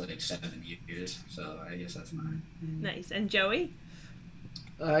past like 7 years, so I guess that's mine. Nice. And Joey?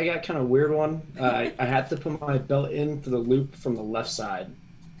 I got kind of a weird one. I had to put my belt in for the loop from the left side.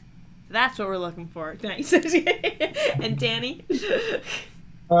 That's what we're looking for. Nice. And Danny?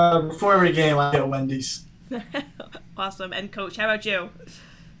 Before every game, I get Wendy's. Awesome. And Coach, how about you?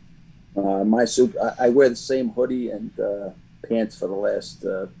 I wear the same hoodie and pants for the last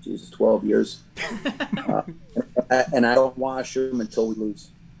 12 years, and I don't wash them until we lose.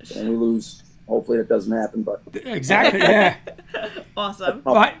 And we lose. Hopefully that doesn't happen, but exactly, yeah. Awesome.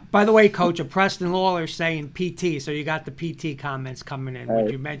 By the way, Coach, Preston Lawler saying PT, so you got the PT comments coming in when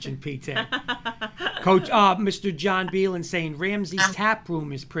you mentioned PT. Coach, Mr. John Beelan saying Ramsey tap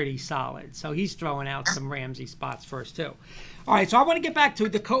room is pretty solid, so he's throwing out some Ramsey spots first too. All right, so I want to get back to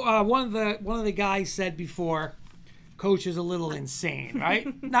the one of the guys said before, Coach is a little insane,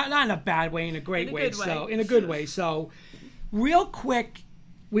 right? not in a bad way, in a great way. So in a good way. So, real quick,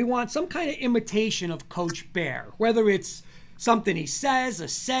 we want some kind of imitation of Coach Bear, whether it's something he says, a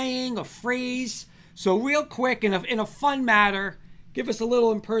saying, a phrase. So real quick, in a fun matter, give us a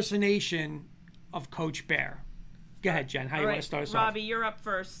little impersonation of Coach Bear. Go ahead, Jen. How do you want to start us off? Robbie, you're up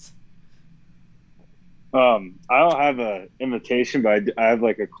first. I don't have an imitation, but I have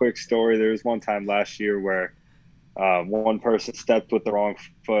like a quick story. There was one time last year where one person stepped with the wrong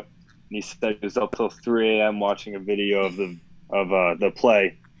foot, and he said he was up till 3 a.m. watching a video of the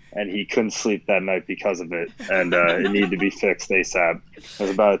play, and he couldn't sleep that night because of it, and it needed to be fixed ASAP. It was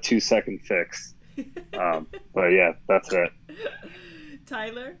about a 2-second fix. But yeah, that's it.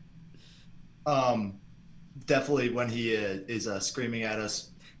 Tyler? Definitely when he is screaming at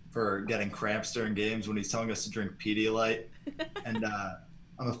us for getting cramps during games, when he's telling us to drink Pedialyte. And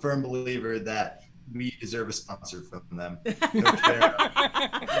I'm a firm believer that we deserve a sponsor from them. Coach Bear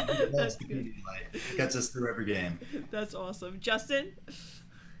loves the Pedialyte. Gets us through every game. That's awesome. Justin?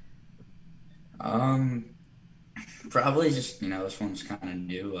 Probably just, this one's kind of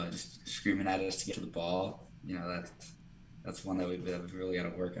new, just screaming at us to get to the ball. That's one that we've really got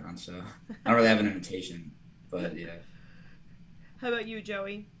to work on. So I don't really have an imitation, but yeah. How about you,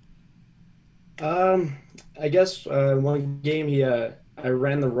 Joey? I guess one game I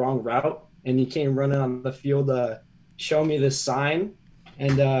ran the wrong route, and he came running on the field, show me this sign,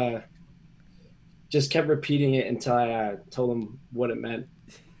 and just kept repeating it until I told him what it meant.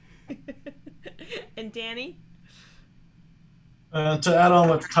 And Danny? To add on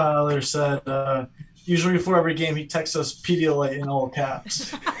what Tyler said, usually before every game he texts us Pedialyte in all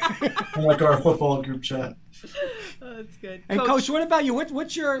caps, in like our football group chat. Oh, that's good. And Coach, what about you?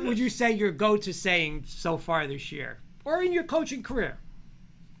 Would you say your go-to saying so far this year, or in your coaching career?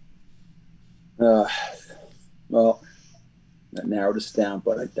 Well, that narrowed us down,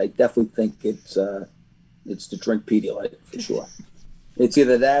 but I definitely think it's to drink Pedialyte for sure. It's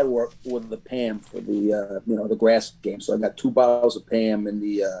either that or the Pam for the the grass game. So I got 2 bottles of Pam in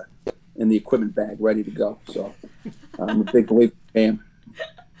the equipment bag ready to go. So I'm a big believer in Pam.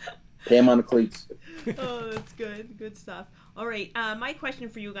 Pam on the cleats. Oh, that's good. Good stuff. All right. My question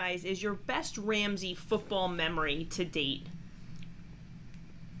for you guys is your best Ramsey football memory to date.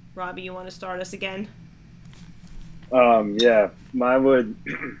 Robbie, you want to start us again? Yeah, mine would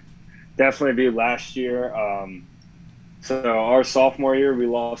definitely be last year. So our sophomore year, we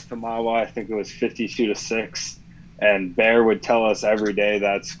lost to Mawa. I think it was 52-6, and Bear would tell us every day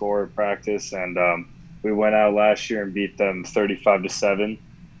that score at practice. And we went out last year and beat them 35-7,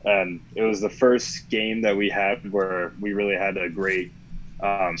 and it was the first game that we had where we really had a great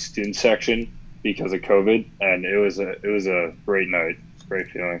student section because of COVID, and it was a great night, great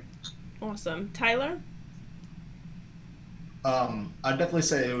feeling. Awesome, Tyler. I'd definitely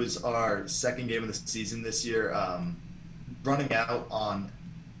say it was our second game of the season this year. Running out on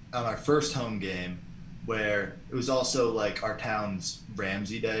our first home game, where it was also like our town's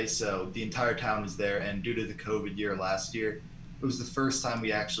Ramsey Day, so the entire town was there. And due to the COVID year last year, it was the first time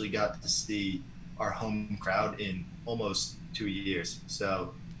we actually got to see our home crowd in almost 2 years.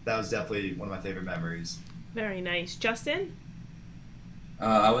 So that was definitely one of my favorite memories. Very nice, Justin.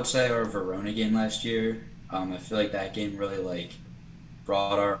 I would say our Verona game last year. I feel like that game really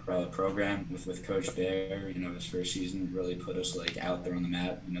brought our program with Coach Bear. His first season really put us out there on the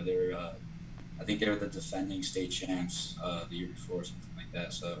map. They were, I think they were the defending state champs the year before, something like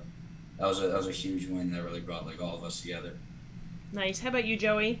that. So that was a huge win that really brought all of us together. Nice. How about you,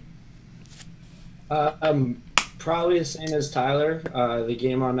 Joey? Probably the same as Tyler. The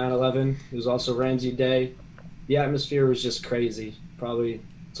game on 9/11 was also Ramsey Day. The atmosphere was just crazy. Probably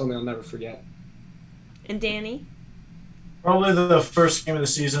something I'll never forget. And Danny? Probably the first game of the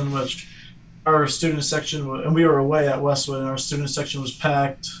season, which our student section, and we were away at Westwood, and our student section was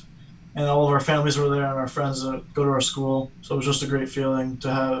packed, and all of our families were there, and our friends that go to our school. So it was just a great feeling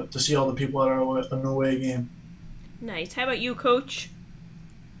to see all the people at an away game. Nice. How about you, Coach?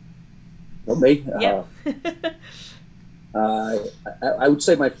 Well, me? Yep. I would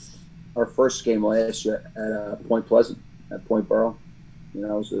say our first game last year at Point Pleasant, at Point Borough. It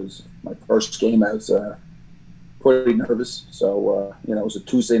was my first game. I was pretty nervous. So, it was a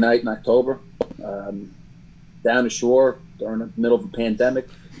Tuesday night in October, down the shore during the middle of a pandemic.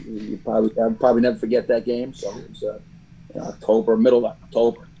 I'll probably never forget that game. So it was middle of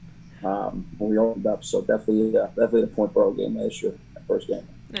October when we opened up. So definitely the Point Borough game last year, that first game.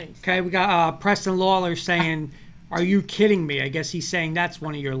 Nice. Okay, we got Preston Lawler saying, "Are you kidding me?" I guess he's saying that's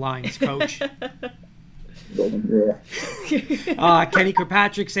one of your lines, Coach. Yeah. Kenny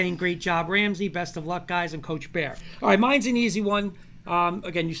Kirkpatrick saying, "Great job, Ramsey. Best of luck, guys," and Coach Bear. All right, mine's an easy one.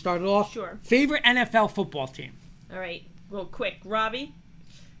 Again, you started off. Sure. Favorite NFL football team? All right, real quick. Robbie?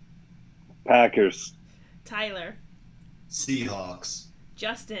 Packers. Tyler? Seahawks.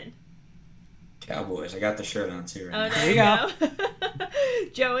 Justin? Cowboys. I got the shirt on too. Oh, Right there you go.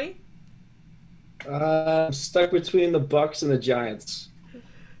 Joey? I'm stuck between the Bucks and the Giants.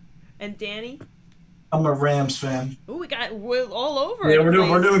 And Danny? I'm a Rams fan. Ooh, we're all over. Yeah, the we're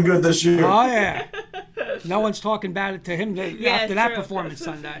place. doing good this year. Oh yeah. No one's talking about it to him after that true. performance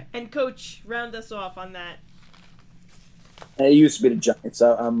Sunday. And Coach, round us off on that. It used to be the Giants.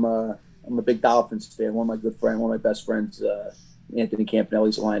 I'm a big Dolphins fan. One of my best friends, Anthony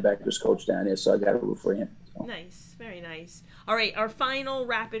Campanelli's a linebackers coach down here, so I got to root for him. So. Nice, very nice. All right, our final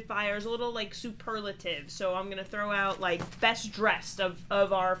rapid fire is a little superlative. So I'm gonna throw out best dressed of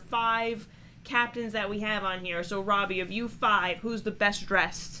our 5 captains that we have on here. So Robbie, of you 5, who's the best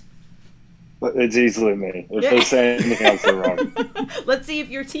dressed? It's easily me. If they say anything else, they're wrong. Let's see if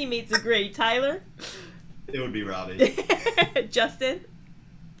your teammates agree. Tyler? It would be Robbie. Justin?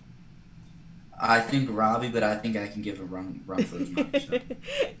 I think Robbie, but I think I can give a run for his money. So.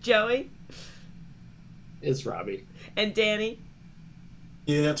 Joey? It's Robbie. And Danny?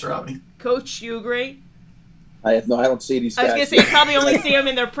 Yeah, it's Robbie. Coach, you agree? I don't see these I guys. was going to say, you probably only see them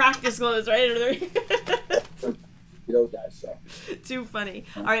in their practice clothes, right? Those guys, so. Too funny.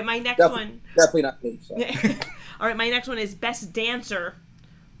 All right, my next one. Definitely not me. So. All right, my next one is best dancer.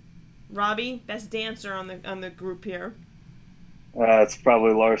 Robbie, best dancer on the group here. It's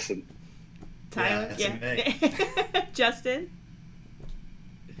probably Larson. Tyler? Yeah. Justin?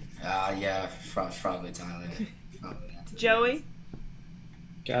 Yeah, probably Tyler. Probably Joey?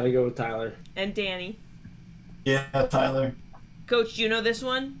 Gotta go with Tyler. And Danny? Yeah, Tyler. Coach, do you know this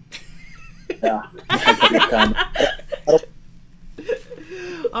one? Yeah.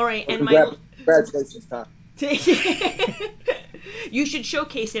 All right, and my Congratulations, Tom. You should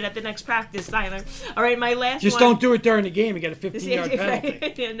showcase it at the next practice, Tyler. All right, my last Just one. don't do it during the game and get a 15-yard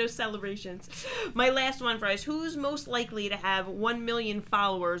penalty. Yeah, no celebrations. My last one, Bryce. Who's most likely to have 1 million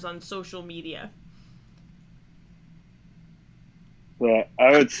followers on social media? Well,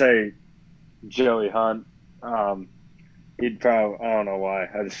 I would say Joey Hunt. He'd probably, I don't know why.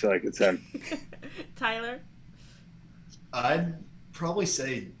 I just feel like it's him. Tyler? I'd probably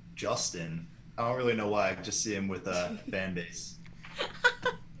say Justin. I don't really know why. I just see him with a fan base.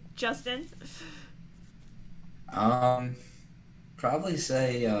 Justin? Probably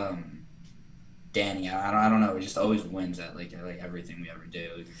say Danny. I don't know. He just always wins at like everything we ever do.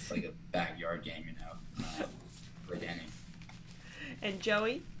 It's like a backyard game, you know. For Danny. And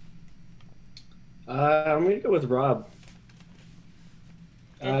Joey? I'm gonna go with Rob.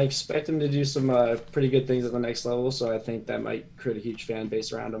 I expect him to do some pretty good things at the next level, so I think that might create a huge fan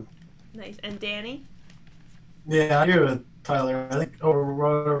base around him. Nice. And Danny? Yeah, I agree with Tyler. I think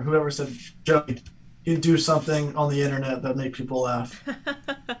whoever said Joey, he'd do something on the internet that make people laugh.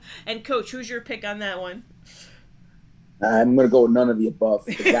 And Coach, who's your pick on that one? I'm going to go with none of the above.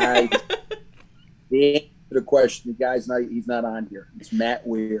 The guy, the answer to the question, he's not on here. It's Matt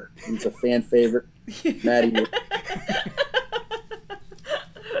Weir. He's a fan favorite. Matty Weir.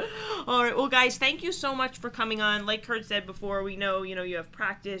 All right, well, guys, thank you so much for coming on. Like Kurt said before, we know, you have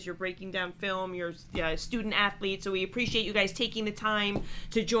practice, you're breaking down film, you're a student athlete, so we appreciate you guys taking the time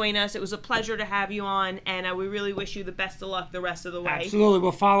to join us. It was a pleasure to have you on, and we really wish you the best of luck the rest of the way. Absolutely.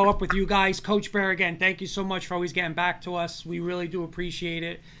 We'll follow up with you guys. Coach Bear, again, thank you so much for always getting back to us. We really do appreciate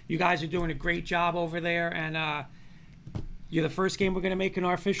it. You guys are doing a great job over there, and you're the first game we're going to make in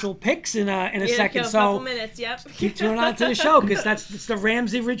our official picks in a second. So a couple minutes, yep. Keep tuning on to the show because it's the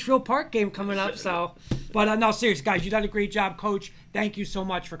Ramsey Ridgefield Park game coming up. So, but no, seriously, guys, you done a great job, Coach. Thank you so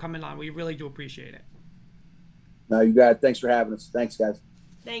much for coming on. We really do appreciate it. No, you got it. Thanks for having us. Thanks, guys.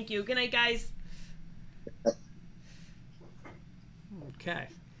 Thank you. Good night, guys. Okay,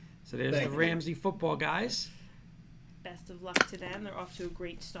 so there's the Ramsey football guys. Best of luck to them. They're off to a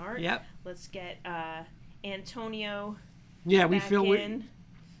great start. Yep. Let's get Antonio. Yeah, we back feel in.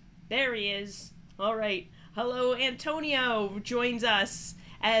 There he is. All right. Hello, Antonio joins us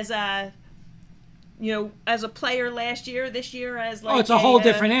as as a player last year. This year as it's a whole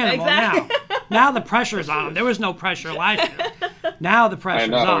different animal exactly. now. Now the pressure's on him. There was no pressure last year. Now the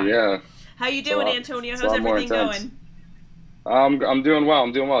pressure's on. Yeah. How you doing, Antonio? How's everything going? I'm doing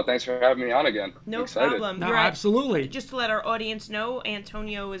well. Thanks for having me on again. No excited. problem. No, absolutely. Just to let our audience know,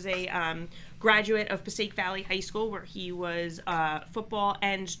 Antonio is a graduate of Passaic Valley High School, where he was a football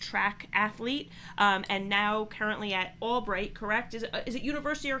and track athlete, and now currently at Albright, correct? Is it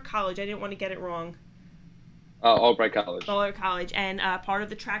university or college? I didn't want to get it wrong. Albright College. Albright College, and part of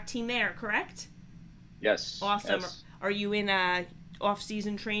the track team there, correct? Yes. Awesome. Yes. Are you in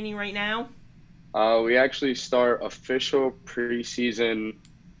off-season training right now? We actually start official preseason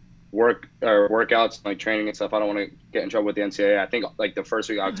workouts, like training and stuff. I don't want to get in trouble with the NCAA. I think like the first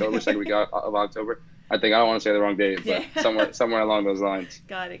week of October, second week of October. I don't want to say the wrong date, but somewhere along those lines.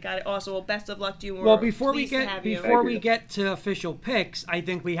 Got it. Awesome. Well, best of luck to you. Well, before we get to official picks, I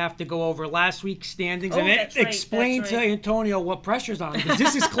think we have to go over last week's standings and explain to Antonio what pressure's on him, because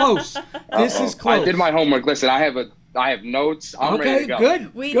this is close. This is close. I did my homework. Listen, I have notes. I'm ready to go.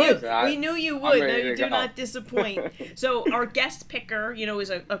 Good. We knew you would. No, you do not disappoint. So our guest picker, is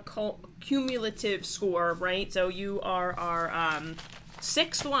a cumulative score, right? So you are our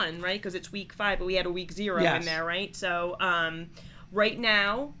sixth one, right? Because it's week 5, but we had a week 0 in there, right? So right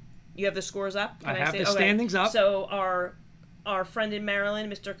now, you have the scores up. I have the standings up. So our friend in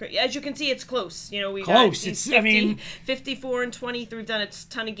Maryland, Mr. Kurt, as you can see, it's close. We close. Got 54 and 23. We've done a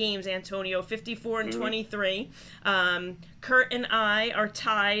ton of games, Antonio. 54 and 23. Kurt and I are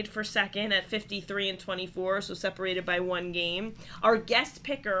tied for second at 53 and 24, so separated by 1 game. Our guest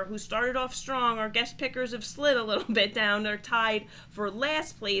picker, who started off strong, our guest pickers have slid a little bit down. They're tied for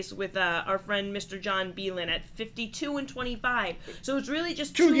last place with our friend Mr. John Beelan at 52 and 25. So it's really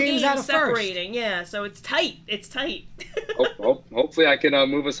just two games out of separating. First. Yeah, so it's tight. Hopefully I can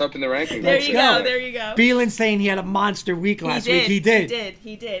move us up in the rankings. There you go. Beelan's saying he had a monster week last week. He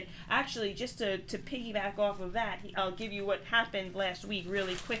did. Actually, just to piggyback off of that, I'll give you what happened last week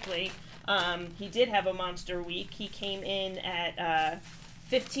really quickly. He did have a monster week. He came in at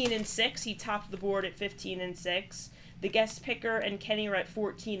 15 and 6. He topped the board at 15 and 6. The guest picker and Kenny were at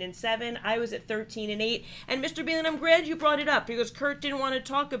 14 and 7. I was at 13 and 8. And Mr. Beelan, I'm glad you brought it up because Kurt didn't want to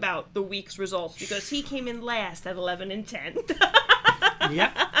talk about the week's results because he came in last at 11 and 10.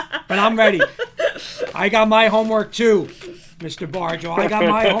 Yep. But I'm ready. I got my homework too, Mr. Barjo. I got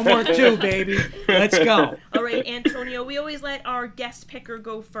my homework too, baby. Let's go. All right. right, Antonio, we always let our guest picker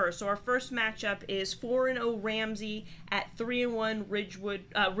go first. So our first matchup is 4-0 Ramsey at 3-1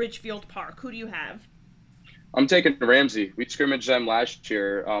 Ridgefield Park. Who do you have? I'm taking Ramsey. We scrimmaged them last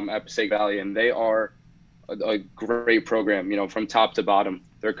year at Passaic Valley, and they are a great program, from top to bottom.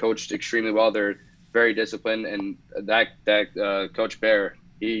 They're coached extremely well. They're very disciplined, and that Coach Bear,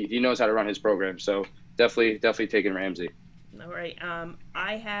 he knows how to run his program. So definitely taking Ramsey. All right.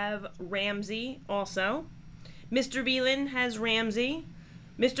 I have Ramsey also. Mr. Beelan has Ramsey.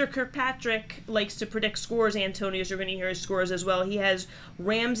 Mr. Kirkpatrick likes to predict scores, Antonio, so you're going to hear his scores as well. He has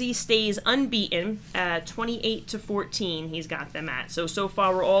Ramsey stays unbeaten at 28-14. He's got them at. So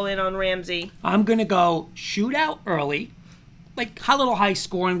far we're all in on Ramsey. I'm going to go shootout early, like a little high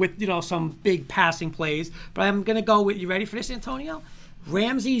scoring with, some big passing plays. But I'm going to go with, you ready for this, Antonio?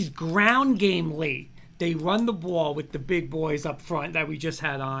 Ramsey's ground game late. They run the ball with the big boys up front that we just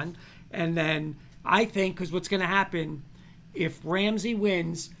had on. And then I think, because what's going to happen, if Ramsey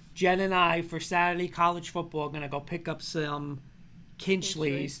wins, Jen and I, for Saturday college football, are going to go pick up some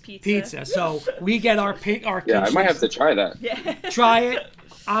Kinchley's pizza. So we get our Kinchley's. Yeah, I might have to try that. Yeah. Try it.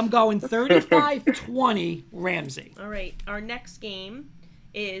 I'm going 35-20 Ramsey. All right. Our next game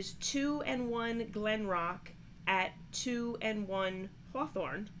is 2-1 Glen Rock at 2-1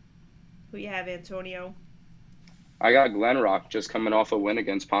 Hawthorne. Who you have, Antonio? I got Glen Rock just coming off a win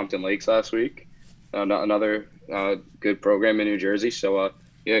against Pompton Lakes last week. Another good program in New Jersey. So,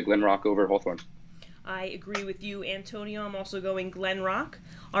 Glen Rock over Hawthorne. I agree with you, Antonio. I'm also going Glen Rock.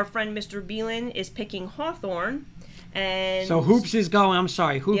 Our friend Mr. Beelan is picking Hawthorne. And so Hoops is going,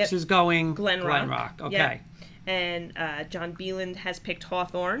 is going Glen Rock. Okay. Yep. And John Beelan has picked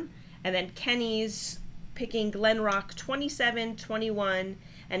Hawthorne. And then Kenny's picking Glen Rock 27-21.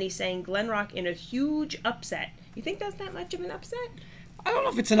 And he's saying Glen Rock in a huge upset. You think that's that much of an upset? I don't know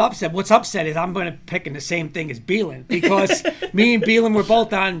if it's an upset. What's upset is I'm going to pick in the same thing as Beelan, because me and Beelan were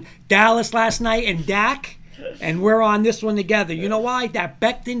both on Dallas last night and Dak, and we're on this one together. You know why? That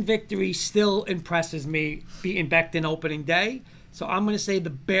Becton victory still impresses me, beating Becton opening day. So I'm going to say the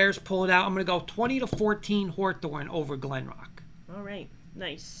Bears pull it out. I'm going to go 20-14 Hawthorne over Glen Rock. All right.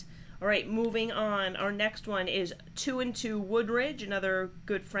 Nice. All right, moving on. Our next one is 2-2 Woodridge, another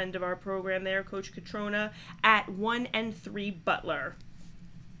good friend of our program there, Coach Catrona, at 1-3 Butler.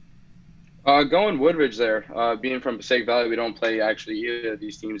 Going Woodridge there. Being from Passaic Valley, we don't play actually either of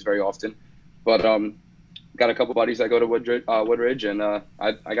these teams very often. But got a couple buddies that go to Woodridge, and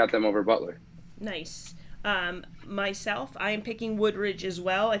I got them over Butler. Nice. Myself, I am picking Woodridge as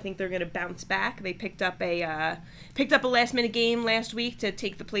well. I think they're going to bounce back. They picked up a last minute game last week to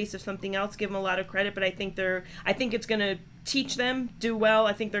take the place of something else. Give them a lot of credit, but I think it's going to teach them do well.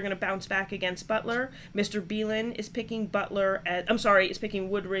 I think they're going to bounce back against Butler. Mr. Beelan is picking picking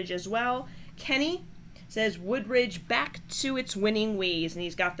Woodridge as well. Kenny says Woodridge back to its winning ways, and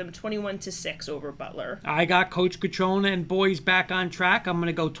he's got them 21-6 over Butler. I got Coach Catrona and boys back on track. I'm going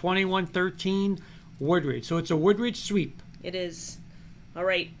to go 21-13 Woodridge. So it's a Woodridge sweep. It is. All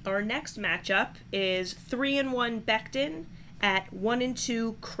right. Our next matchup is 3-1 Becton at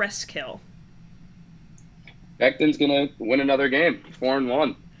 1-2 Cresskill. Becton's gonna win another game,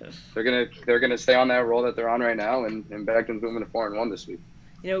 4-1. They're gonna stay on that roll that they're on right now, and Becton's moving to 4-1 this week.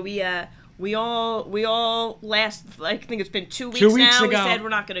 We all last, I think it's been 2 weeks, ago, we said we're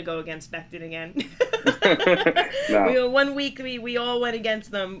not going to go against Becton again. No. 1 week we all went against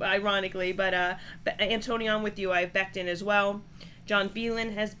them, ironically. But Antonio, I'm with you. I have Becton as well. John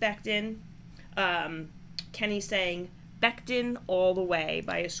Beelan has Becton. Kenny's saying Becton all the way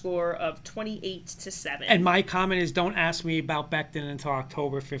by a score of 28-7. And my comment is, don't ask me about Becton until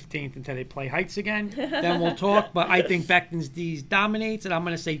October 15th until they play Heights again. Then we'll talk. But I think Becton's D's dominates, and I'm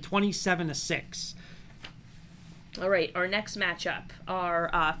going to say 27-6. All right, our next matchup,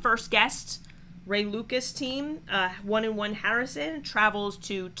 our first guest, Ray Lucas team, 1-1 Harrison travels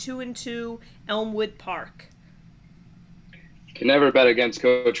to 2-2 Elmwood Park. Can never bet against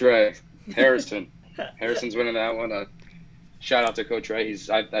Coach Ray. Harrison's winning that one. Shout out to Coach Ray.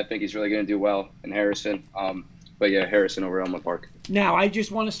 I think he's really going to do well in Harrison. But yeah, Harrison over Elmwood Park. Now, I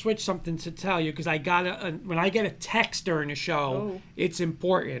just want to switch something to tell you, because I got when I get a text during the show, It's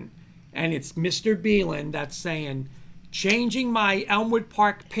important. And it's Mr. Beelan that's saying, changing my Elmwood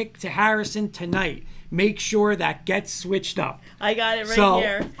Park pick to Harrison tonight. Make sure that gets switched up. I got it right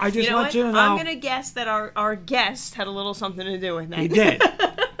here. I just want you to know. I'm going to guess that our guest had a little something to do with that. He did.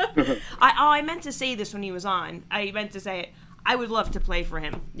 I meant to say this when he was on. I meant to say it. I would love to play for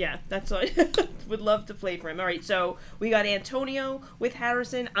him. Yeah, that's what would love to play for him. All right, so we got Antonio with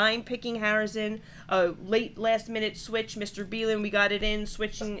Harrison. I'm picking Harrison. Late last minute switch, Mr. Beelan, we got it in,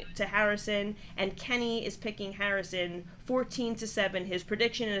 switching to Harrison, and Kenny is picking Harrison 14-7. His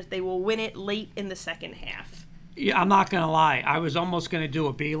prediction is they will win it late in the second half. Yeah, I'm not gonna lie. I was almost gonna do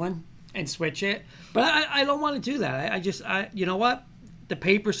a Beelan and switch it, but I don't want to do that. I you know what? The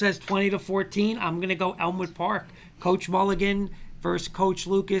paper says 20-14. I'm gonna go Elmwood Park. Coach Mulligan versus Coach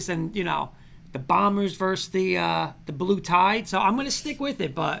Lucas, and the Bombers versus the Blue Tide. So I'm gonna stick with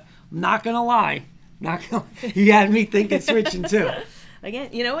it, but I'm not gonna lie. He had me thinking switching too. Again,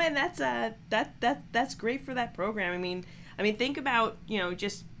 and that's great for that program. I mean, think about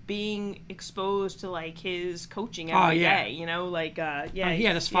just being exposed to like his coaching every day. He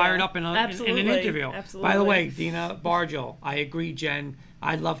had us fired up in an interview. Absolutely. By the way, Dina Bargel, I agree, Jen.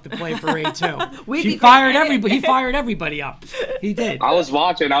 I'd love to play for Ray too. He fired everybody up. He did. I was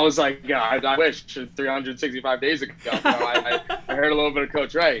watching. I was like, I wish 365 days ago. I heard a little bit of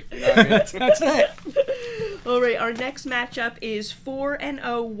Coach Ray. That's it. All right, our next matchup is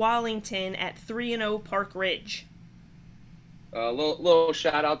 4-0 Wallington at 3-0 Park Ridge. Little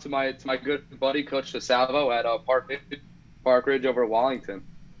shout out to my good buddy Coach DeSalvo at Park Ridge over Wallington.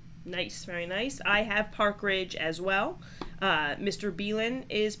 Nice, very nice. I have Park Ridge as well. Mr. Beelan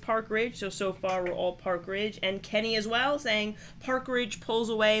is Park Ridge, so far we're all Park Ridge. And Kenny as well, saying Park Ridge pulls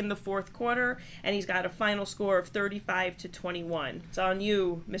away in the fourth quarter, and he's got a final score of 35-21. It's on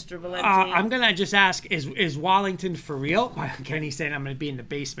you, Mr. Valenti. I'm going to just ask, is Wallington for real? Kenny's saying I'm going to be in the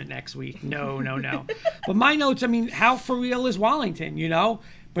basement next week. No. But my notes, how for real is Wallington,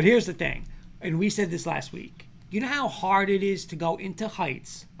 But here's the thing, and we said this last week. You know how hard it is to go into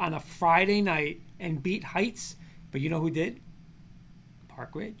Heights on a Friday night and beat Heights? But you know who did?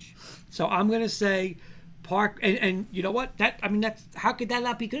 Park Ridge. So I'm going to say Park, and you know what? That's how could that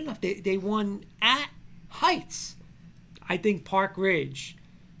not be good enough? They won at Heights. I think Park Ridge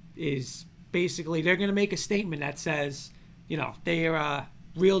is basically, they're going to make a statement that says, they are a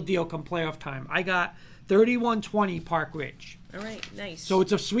real deal come playoff time. I got 31-20 Park Ridge. All right, nice. So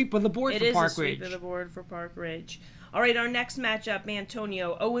it's a sweep of the board for Park Ridge. It is a sweep of the board for Park Ridge. All right, our next matchup,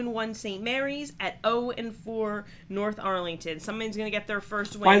 Antonio, 0-1 St. Mary's at 0-4 North Arlington. Somebody's going to get their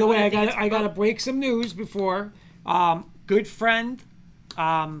first win. By the way, I got to break some news before. Good friend,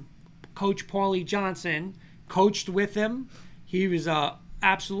 Coach Paulie Johnson, coached with him. He was a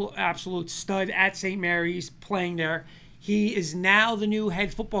absolute stud at St. Mary's, playing there. He is now the new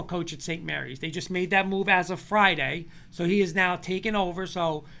head football coach at St. Mary's. They just made that move as of Friday, so he is now taken over.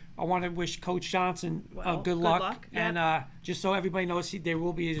 So I want to wish Coach Johnson good luck. Yep. And just so everybody knows, there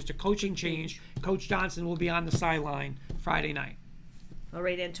will be just a coaching change. Coach Johnson will be on the sideline Friday night. All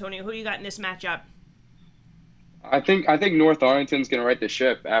right, Antonio, who you got in this matchup? I think North Arlington's going to right the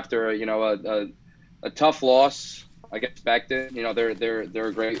ship after a tough loss. I expect it. They're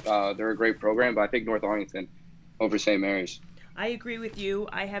a great program, but I think North Arlington over St. Mary's. I agree with you.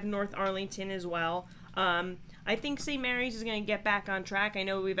 I have North Arlington as well. I think St. Mary's is going to get back on track. I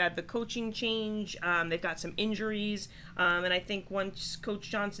know we've had the coaching change. They've got some injuries, and I think once Coach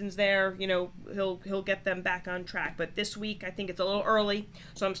Johnson's there, he'll get them back on track. But this week, I think it's a little early,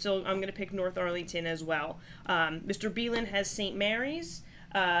 so I'm going to pick North Arlington as well. Mr. Beelan has St. Mary's.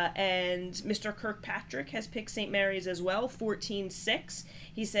 And Mr. Kirkpatrick has picked St. Mary's as well, 14-6.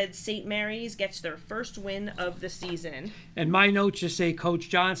 He said St. Mary's gets their first win of the season. And my notes just say Coach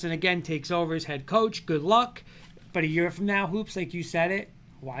Johnson again takes over as head coach. Good luck. But a year from now, Hoops, like you said it,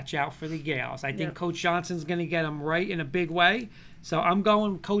 watch out for the Gales. I think Coach Johnson's going to get them right in a big way. So I'm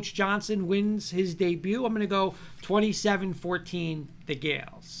going Coach Johnson wins his debut. I'm going to go 27-14 the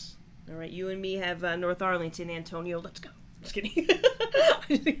Gales. All right, you and me have North Arlington. Antonio, let's go. Just kidding.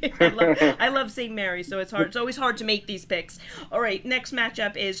 I love St. Mary's, so it's hard. It's always hard to make these picks. All right, next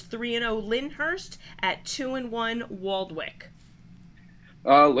matchup is 3-0 Lyndhurst at 2-1 Waldwick.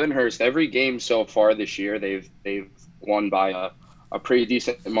 Lyndhurst, every game so far this year, they've won by a pretty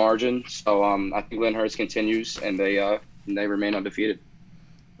decent margin. So I think Lyndhurst continues, and they remain undefeated.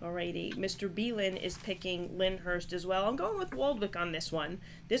 Alrighty, Mr. Beelan is picking Lyndhurst as well. I'm going with Waldwick on this one.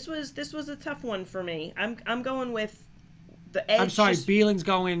 This was a tough one for me. I'm going with the edge. I'm sorry, Beelan's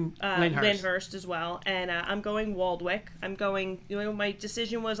going Lyndhurst. Lyndhurst as well, and I'm going Waldwick. I'm going. My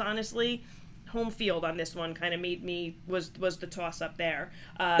decision was honestly home field on this one. Kind of made me was the toss up there.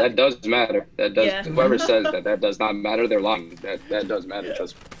 That does matter. That does. Yeah. Whoever says that does not matter, they're lying. That does matter.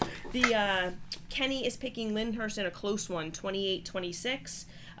 Trust me. Kenny is picking Lyndhurst in a close one, 28-26,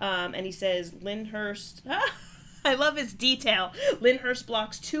 and he says Lyndhurst. I love his detail. Lyndhurst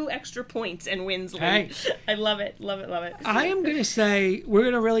blocks 2 extra points and wins late. Hey. I love it. Love it. Love it. I am going to say we're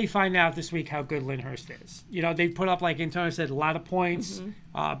going to really find out this week how good Lyndhurst is. You know, they put up, like Antonio said, a lot of points,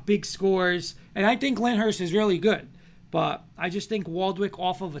 big scores, and I think Lyndhurst is really good. But I just think Waldwick,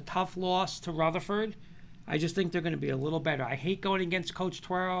 off of a tough loss to Rutherford, I just think they're going to be a little better. I hate going against Coach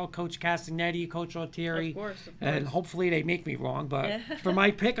Twirl, Coach Castagnetti, Coach Altieri. Of course. And hopefully they make me wrong. But for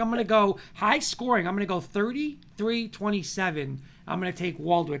my pick, I'm going to go high scoring. I'm going to go 33-27. I'm going to take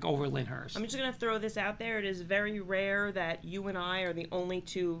Waldwick over Lyndhurst. I'm just going to throw this out there. It is very rare that you and I are the only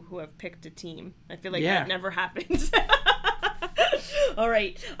two who have picked a team. I feel like that never happens. All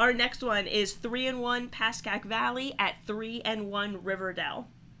right. Our next one is 3-1 Pascack Valley at 3-1 Riverdale.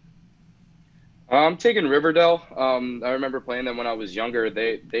 I'm taking Riverdale. I remember playing them when I was younger.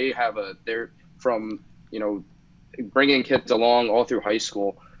 They're from, bringing kids along all through high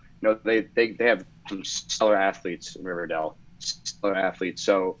school. They have some stellar athletes in Riverdale. Stellar athletes.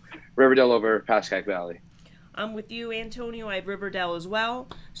 So Riverdale over Pascack Valley. I'm with you, Antonio. I have Riverdale as well.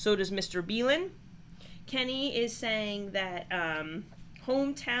 So does Mr. Beelan. Kenny is saying that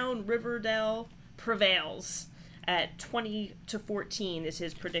hometown Riverdale prevails. At 20-14 is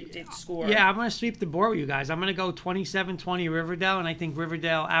his predicted score. Yeah, I'm going to sweep the board with you guys. I'm going to go 27-20 Riverdale, and I think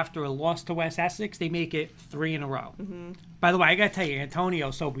Riverdale, after a loss to West Essex, they make it 3 in a row. Mm-hmm. By the way, I got to tell you,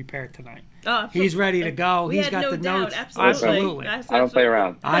 Antonio's so prepared tonight. Oh, he's ready to go. We He's had got no the doubt. notes. Absolutely. I don't play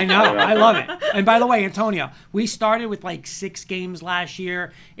around. I know. I love it. And by the way, Antonio, we started with like 6 games last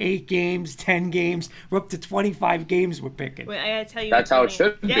year, 8 games, 10 games. We're up to 25 games we're picking. Wait, I gotta tell you, that's Antonio. how it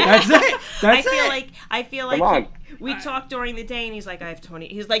should be. Yeah. That's it. That's I feel like Come on. we talked during the day, and he's like, I have 20.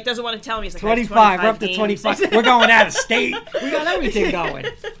 He's like, doesn't want to tell me. He's like, 25. I We're have up to 25 25. games. We're going out of state. We got everything going.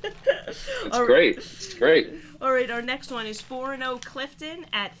 It's great. It's great. All right, our next one is 4-0 Clifton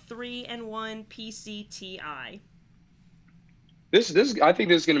at 3-1 PCTI. I think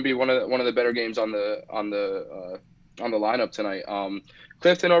this is going to be one of the better games on the lineup tonight.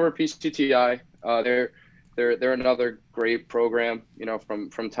 Clifton over PCTI. They're another great program.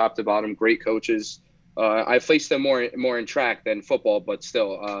 From top to bottom, great coaches. I placed them more in track than football, but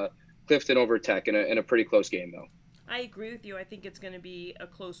still, Clifton over Tech in a pretty close game though. I agree with you. I think it's going to be a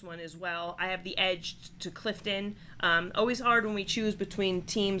close one as well. I have the edge to Clifton. Always hard when we choose between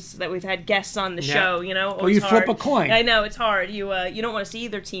teams that we've had guests on the show. Or you flip a coin. I know it's hard. You don't want to see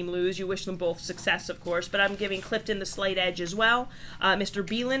either team lose. You wish them both success, of course. But I'm giving Clifton the slight edge as well. Mr.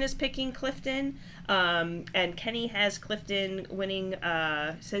 Beelan is picking Clifton. And Kenny has Clifton winning,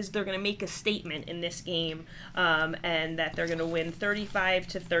 says they're going to make a statement in this game, and that they're going to win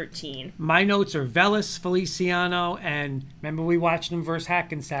 35-13. My notes are Velis, Feliciano, and remember we watched them versus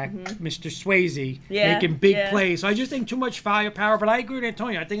Hackensack, Mr. Swayze, making big plays. So I just think too much firepower, but I agree with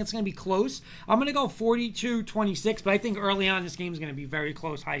Antonio. I think it's going to be close. I'm going to go 42-26, but I think early on this game is going to be very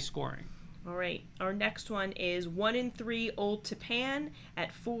close, high scoring. All right, our next one is 1-3 Old Tappan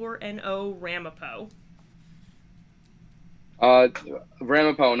at 4-0 Ramapo.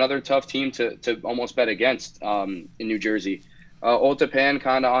 Ramapo, another tough team to almost bet against in New Jersey. Old Tappan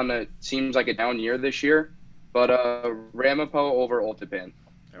kind of seems like a down year this year, but Ramapo over Old Tappan.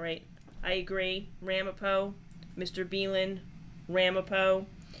 All right, I agree. Ramapo, Mr. Beelan, Ramapo.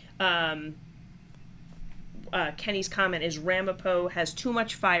 Kenny's comment is Ramapo has too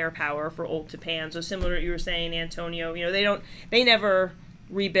much firepower for Old Tappan. So similar to what you were saying, Antonio. They never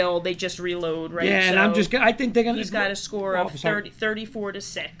rebuild; they just reload, right? Yeah, and so I think they're gonna. He's got a score of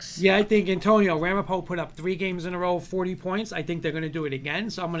 34-6. Yeah, I think Antonio Ramapo put up 3 games in a row, 40 points. I think they're going to do it again.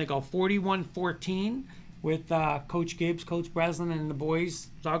 So I'm going to go 41-14 with Coach Gibbs, Coach Breslin, and the boys.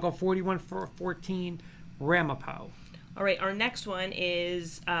 So I'll go 41-14 Ramapo. All right, our next one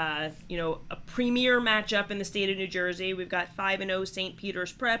is, a premier matchup in the state of New Jersey. We've got 5-0 St.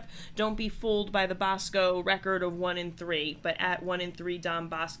 Peter's Prep. Don't be fooled by the Bosco record of 1-3, but at 1-3 Don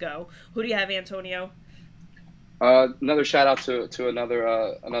Bosco. Who do you have, Antonio? Another shout out to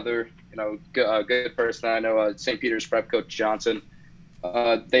another good person I know, St. Peter's Prep coach Johnson.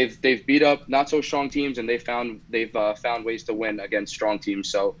 They've beat up not so strong teams, and they've found ways to win against strong teams.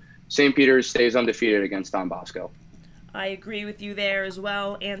 So St. Peter's stays undefeated against Don Bosco. I agree with you there as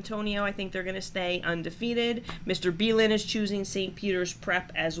well, Antonio. I think they're going to stay undefeated. Mr. Beelan is choosing St. Peter's Prep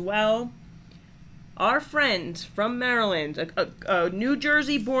as well. Our friend from Maryland, a New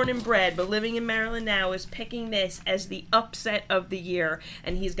Jersey born and bred, but living in Maryland now, is picking this as the upset of the year,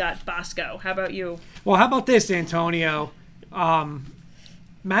 and he's got Bosco. How about you? Well, how about this, Antonio?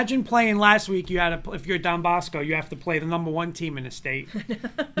 Imagine playing last week. If you're Don Bosco, you have to play the number 1 team in the state.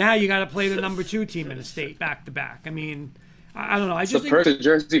 Now you got to play the number 2 team in the state back to back. I mean, I don't know. I It's the just perks of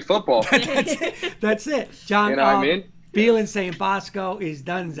Jersey football. That's it. John, You know what I mean? Beelan saying Bosco is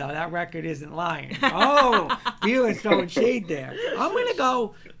donezo. That record isn't lying. Oh, Beelan's throwing shade there. I'm going to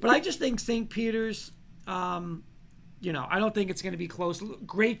go, but I just think St. Peter's, you know, I don't think it's going to be close.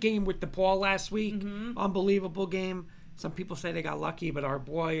 Great game with DePaul last week. Unbelievable game. Some people say they got lucky, but our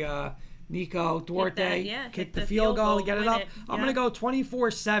boy Nico Duarte kicked the field goal to get it up. I'm going to go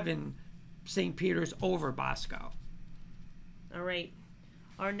 24-7 St. Peter's over Bosco. All right.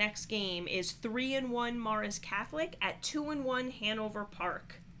 Our next game is 3-1 Morris Catholic at 2-1 Hanover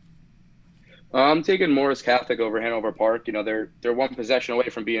Park. I'm taking Morris Catholic over Hanover Park. You know, they're one possession away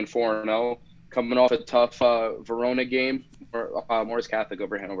from being 4-0, coming off a tough Verona game. Morris Catholic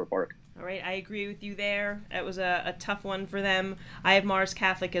over Hanover Park. All right, I agree with you there. That was a tough one for them. I have Morris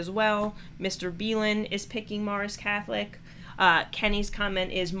Catholic as well. Mr. Beelan is picking Morris Catholic. Kenny's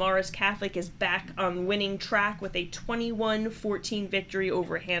comment is Morris Catholic is back on winning track with a 21-14 victory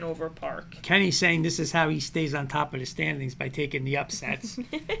over Hanover Park. Kenny's saying this is how he stays on top of the standings, by taking the upsets.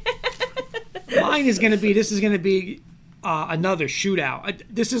 Mine is going to be another shootout.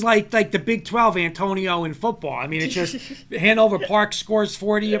 This is like the Big 12 Antonio in football. I mean, it's just Hanover Park scores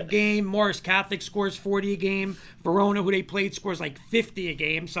 40 a game. Morris Catholic scores 40 a game. Verona, who they played, scores like 50 a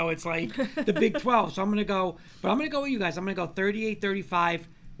game. So it's like the Big 12. So I'm going to go with you guys. I'm going to go 38-35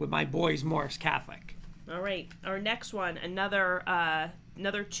 with my boys, Morris Catholic. All right. Our next one, another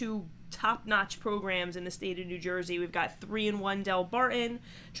two top-notch programs in the state of New Jersey. We've got 3-1 Del Barton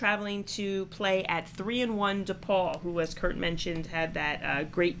traveling to play at 3-1 DePaul, who, as Kurt mentioned, had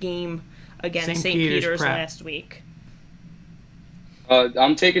that great game against St. Peter's last week.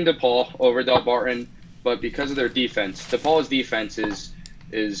 I'm taking DePaul over Del Barton, but because of their defense, DePaul's defense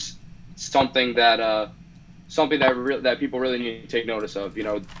is something that people really need to take notice of. You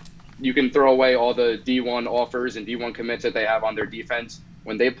know, you can throw away all the D1 offers and D1 commits that they have on their defense.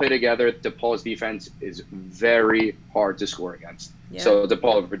 When they play together, DePaul's defense is very hard to score against. Yeah. So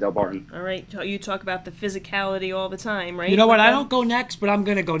DePaul over Del Barton. All right. You talk about the physicality all the time, right? You know what? I don't go next, but I'm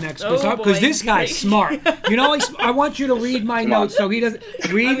going to go next because this guy's smart. You know, I want you to read my notes so he doesn't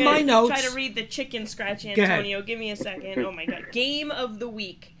read my notes. Try to read the chicken scratch, Antonio. Give me a second. Oh, my God. Game of the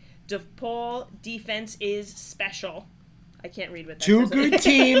week. DePaul defense is special. I can't read what that Two good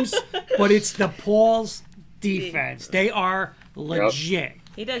teams, but it's DePaul's defense. They are legit. Yep.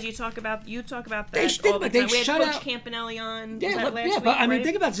 He does. You talk about that all the time. We had Coach Campanelli on last week, but I mean, right?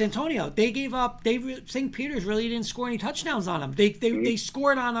 think about San Antonio. They gave up. St. Peter's really didn't score any touchdowns on them. They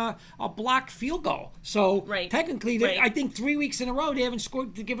scored on a blocked field goal. So technically, I think 3 weeks in a row they haven't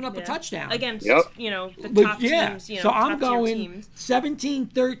given up a touchdown against the top teams. So I'm going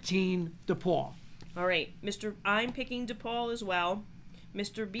 17-13 DePaul. All right, I'm picking DePaul as well.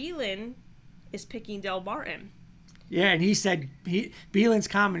 Mr. Beelan is picking Del Barton. Yeah, and he said Beelan's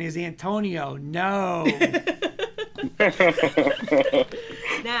comment is Antonio. No.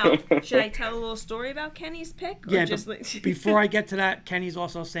 Now, should I tell a little story about Kenny's pick? Yeah, before I get to that, Kenny's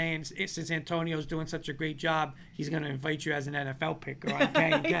also saying since Antonio's doing such a great job, he's going to invite you as an NFL picker on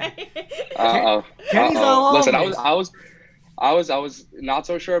Kenny. Kenny's all over. Listen, I was not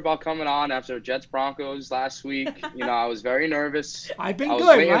so sure about coming on after Jets Broncos last week. You know, I was very nervous. I've been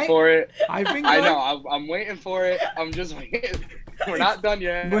waiting for it. I've been good. I know. I'm waiting for it. I'm just waiting. We're not done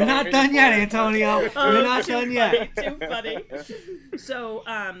yet. We're not done yet, Antonio. We're not done yet. Too funny. So,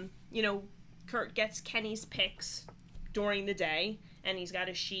 Kurt gets Kenny's picks during the day, and he's got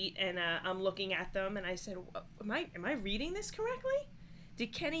a sheet, and I'm looking at them, and I said, "Am I reading this correctly?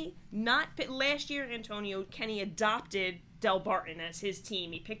 Did Kenny not pick last year, Antonio? Kenny adopted Del Barton as his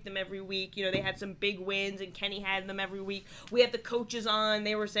team. He picked them every week. You know, they had some big wins, and Kenny had them every week. We had the coaches on.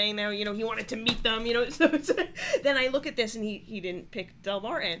 They were saying that, he wanted to meet them, So then I look at this, and he didn't pick Del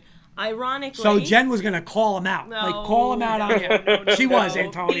Barton. Ironically... So Jen was going to call him out. Call him out on it. She was,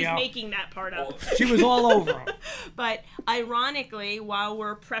 Antonio. He's making that part up. She was all over him. But ironically, while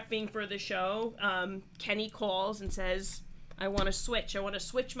we're prepping for the show, Kenny calls and says... I want to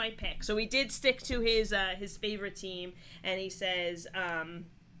switch my pick. So he did stick to his favorite team, and he says he's going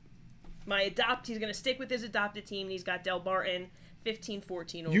to stick with his adopted team, and he's got Del Barton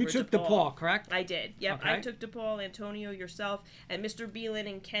 15-14 over You took DePaul, correct? I did. Yep, okay. I took DePaul, Antonio, yourself, and Mr. Beelan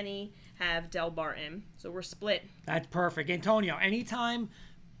and Kenny have Del Barton. So we're split. That's perfect. Antonio, anytime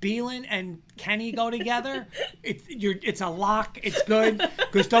Beelan and Kenny go together, it's a lock. It's good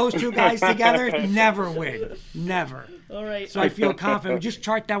because those two guys together never win. Never. All right. So I feel confident. We just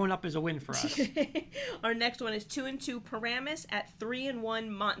chart that one up as a win for us. Our next one is 2-2 Paramus at 3-1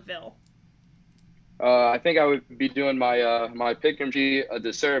 Montville. I think I would be doing my pick and a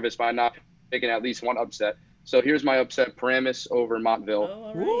disservice by not picking at least one upset. So here's my upset: Paramus over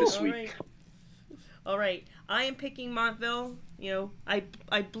Montville this week. All right. I am picking Montville. You know,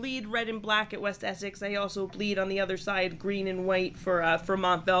 I bleed red and black at West Essex. I also bleed on the other side, green and white for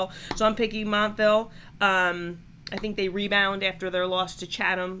Montville. So I'm picking Montville. I think they rebound after their loss to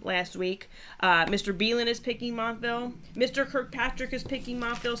Chatham last week. Mr. Beelan is picking Montville. Mr. Kirkpatrick is picking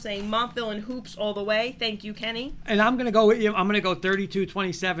Montville, saying Montville and hoops all the way. Thank you, Kenny. And I'm going to go with you. I'm going to go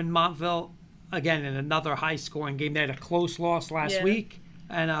 32-27 Montville. Again, in another high-scoring game. They had a close loss last week.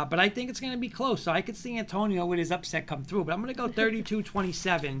 But I think it's going to be close. So I could see Antonio with his upset come through. But I'm going to go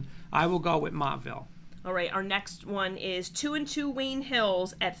 32-27. I will go with Montville. All right, our next one is 2-2 Wayne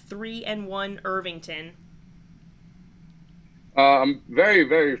Hills at 3-1 Irvington. I'm very,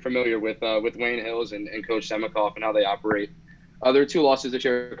 very familiar with Wayne Hills and Coach Semikoff and how they operate. Their 2 losses this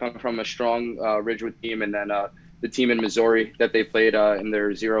year come from a strong Ridgewood team and then the team in Missouri that they played in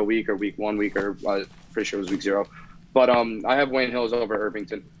their 0 week or week 1 week or pretty sure it was week 0. But I have Wayne Hills over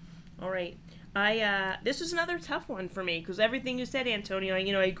Irvington. All right. This was another tough one for me because everything you said, Antonio,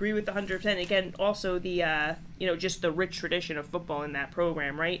 I agree with 100%. Again, also the, just the rich tradition of football in that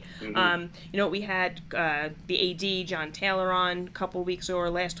program, right? Mm-hmm. We had the AD, John Taylor, on a couple weeks or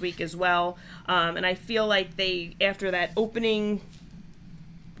last week as well. And I feel like they, after that opening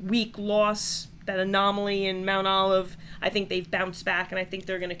week loss, that anomaly in Mount Olive, I think they've bounced back, and I think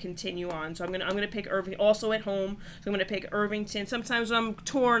they're going to continue on. So I'm gonna pick Irving, also at home. So I'm going to pick Irvington. Sometimes when I'm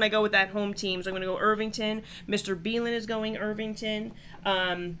torn, I go with that home team. So I'm going to go Irvington. Mr. Beelan is going Irvington.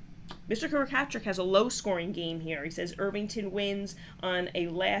 Mr. Kirkpatrick has a low-scoring game here. He says Irvington wins on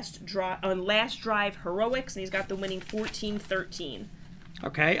last drive heroics, and he's got the winning 14-13.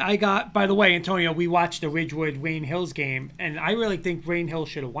 Okay, by the way, Antonio, we watched the Ridgewood Wayne Hills game, and I really think Wayne Hills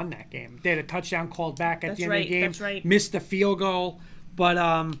should have won that game. They had a touchdown called back at the end of the game. That's right. Missed the field goal, but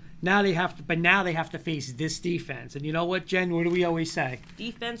now they have to face this defense. And you know what, Jen? What do we always say?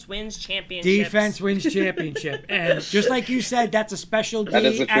 Defense wins championships. Defense wins championship. And just like you said, that's a special D. That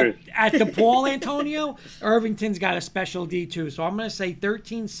is the truth. At DePaul, Antonio, Irvington's got a special D too. So I'm going to say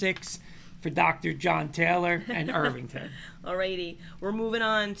 13-6 for Dr. John Taylor and Irvington. Alrighty, we're moving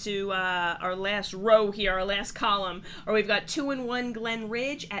on to our last row here, our last column. We've got 2-1 Glen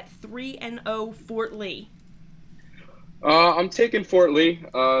Ridge at 3-0 Fort Lee. I'm taking Fort Lee.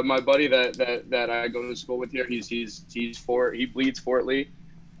 My buddy that I go to school with here, he bleeds Fort Lee.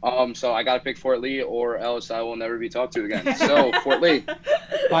 So I got to pick Fort Lee, or else I will never be talked to again. So Fort Lee.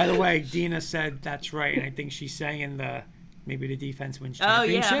 By the way, Dina said that's right, and I think she's saying maybe the defense wins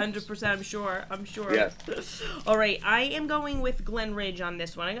championship. Oh, yeah, 100%. I'm sure. Yes. All right, I am going with Glen Ridge on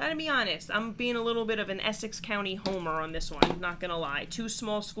this one. I got to be honest. I'm being a little bit of an Essex County homer on this one. Not going to lie. 2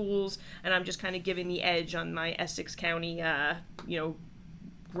 small schools, and I'm just kind of giving the edge on my Essex County,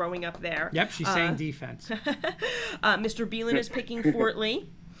 growing up there. Yep, she's saying defense. Mr. Beelan is picking Fort Lee.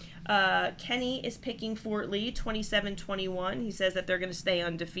 Kenny is picking Fort Lee, 27-21. He says that they're going to stay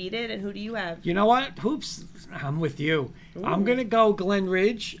undefeated. And who do you have? You know what? Hoops, I'm with you. Ooh. I'm going to go Glen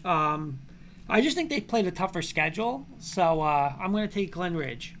Ridge. I just think they played a tougher schedule, so I'm going to take Glen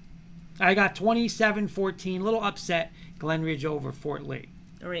Ridge. I got 27-14, little upset, Glen Ridge over Fort Lee.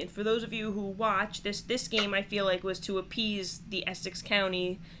 All right, and for those of you who watch, this game I feel like was to appease the Essex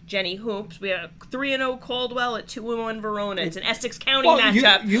County Jenny Hoops. We have 3-0 Caldwell at 2-1 Verona. It's an Essex County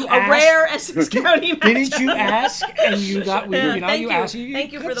matchup. You a rare Essex County matchup. Didn't you ask? And you got, thank you. asked.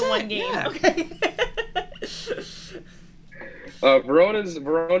 Thank you for the one game. Yeah. Okay.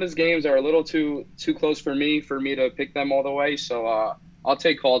 Verona's games are a little too close for me to pick them all the way. So I'll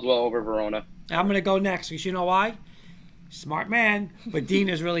take Caldwell over Verona. I'm going to go next because you know why? Smart man, but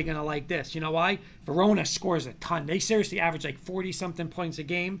Dina's really going to like this. You know why? Verona scores a ton. They seriously average like 40-something points a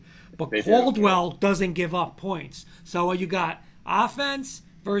game, but Caldwell doesn't give up points. So you got offense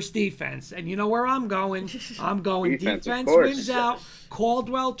versus defense. And you know where I'm going? I'm going defense wins out.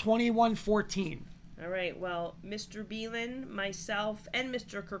 Caldwell 21-14. All right, well, Mr. Beelan, myself, and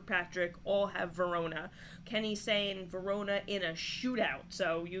Mr. Kirkpatrick all have Verona. Kenny's saying Verona in a shootout.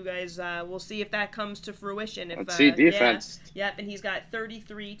 So you guys, we'll see if that comes to fruition. Let's see defense. Yeah, yep, and he's got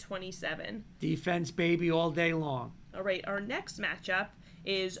 33-27. Defense, baby, all day long. All right, our next matchup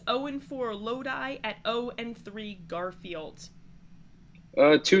is 0-4 Lodi at 0-3 Garfield.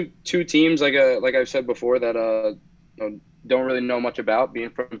 Two teams, like I've said before, that don't really know much about, being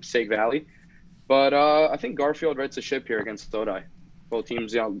from Passaic Valley. But I think Garfield rights the ship here against Lodi. Both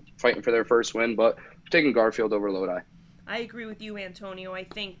teams, fighting for their first win, but I'm taking Garfield over Lodi. I agree with you, Antonio. I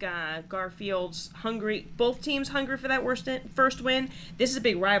think Garfield's hungry. Both teams hungry for that first win. This is a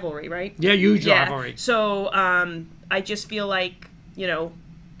big rivalry, right? Yeah, huge rivalry. So I just feel like,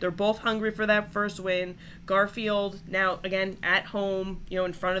 They're both hungry for that first win. Garfield now again at home,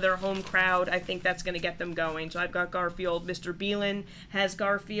 in front of their home crowd. I think that's going to get them going. So I've got Garfield. Mr. Beelan has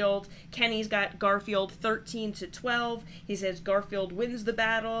Garfield. Kenny's got Garfield 13-12. He says Garfield wins the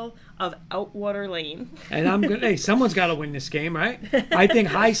battle of Outwater Lane. And I'm gonna. Hey, someone's got to win this game, right? I think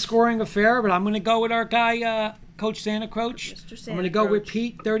high scoring affair, but I'm going to go with our guy, Coach Santa Croce. Mr. Santa I'm going to go with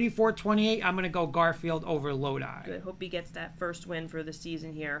Croce. Pete, 34-28. I'm going to go Garfield over Lodi. Good. Hope he gets that first win for the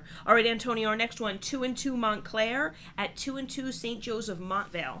season here. All right, Antonio, our next one, 2-2 Montclair at 2-2 St. Joe's of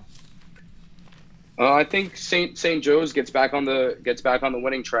Montvale. I think St. Joe's gets back on the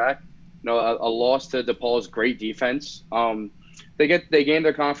winning track. A loss to DePaul's great defense. They gained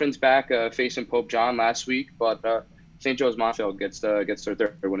their confidence back facing Pope John last week, but St. Joe's Montvale gets their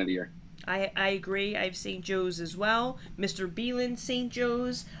third win of the year. I agree. I have St. Joe's as well. Mr. Beelan, St.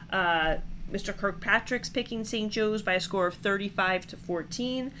 Joe's. Mr. Kirkpatrick's picking St. Joe's by a score of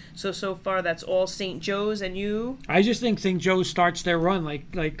 35-14. So far that's all St. Joe's. And you? I just think St. Joe's starts their run,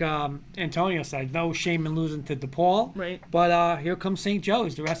 like Antonio said. No shame in losing to DePaul. Right. But here comes St.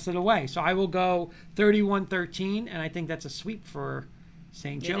 Joe's the rest of the way. So I will go 31-13, and I think that's a sweep for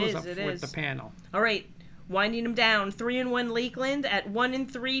St. Joe's up with the panel. All right. Winding them down, 3-1 Lakeland at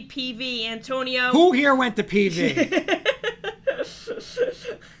 1-3 PV. Antonio. Who here went to PV?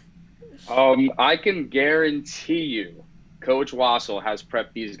 I can guarantee you, Coach Wassel has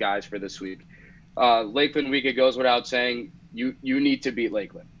prepped these guys for this week. Lakeland week, it goes without saying. You need to beat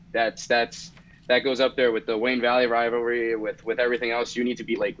Lakeland. That goes up there with the Wayne Valley rivalry, with everything else. You need to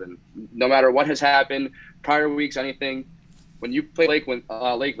beat Lakeland, no matter what has happened, prior weeks, anything. When you play Lakeland,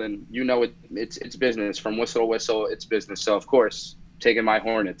 it's business. From whistle to whistle, it's business. So, of course, taking my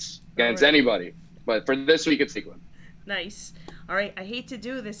Hornets against anybody. But for this week, it's Lakeland. Nice. All right, I hate to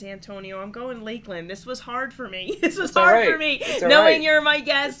do this, Antonio. I'm going Lakeland. This was hard for me. It's Knowing you're my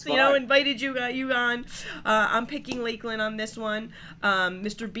guest, invited you on. I'm picking Lakeland on this one.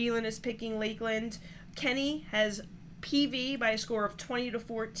 Mr. Beelan is picking Lakeland. Kenny has PV by a score of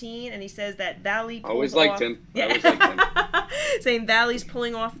 20-14, and he says that Valley pulls Always liked him. Saying Valley's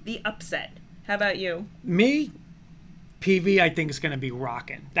pulling off the upset. How about you? Me, PV, I think is going to be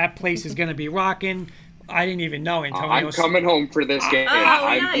rocking. That place is going to be rocking. I didn't even know, Antonio. I'm coming home for this game.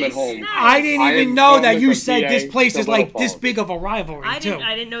 I'm coming home. Nice. I didn't even know that you said this place is like this big of a rivalry, I too.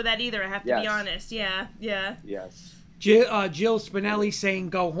 didn't know that either. I have to be honest. Yeah. Yes. Jill Spinelli saying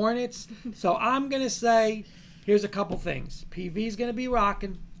go Hornets. So I'm going to say, here's a couple things. PV's going to be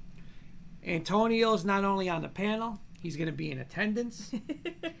rocking. Antonio's not only on the panel, he's going to be in attendance.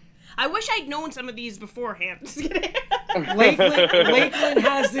 I wish I'd known some of these beforehand. Lakeland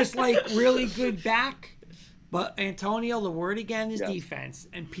has this really good back, but Antonio, the word again is defense,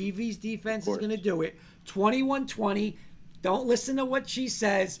 and PV's defense is going to do it. 21-20. Don't listen to what she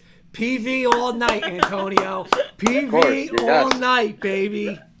says. PV all night, Antonio. PV all night,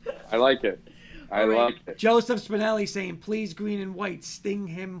 baby. I like it. I like it. Joseph Spinelli saying, please, green and white, sting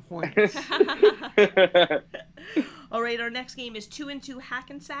him, Hornets. All right, our next game is 2-2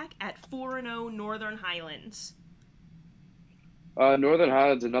 Hackensack at 4-0 Northern Highlands. Northern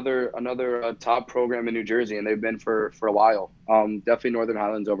Highlands, another top program in New Jersey, and they've been for a while. Definitely Northern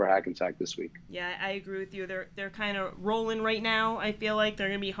Highlands over Hackensack this week. Yeah, I agree with you. They're kind of rolling right now. I feel like they're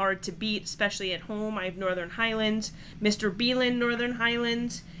going to be hard to beat, especially at home. I have Northern Highlands. Mr. Beelan, Northern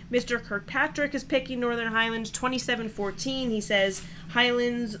Highlands. Mr. Kirkpatrick is picking Northern Highlands 27-14. He says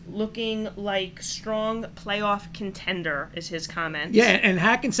Highlands looking like strong playoff contender is his comment. Yeah, and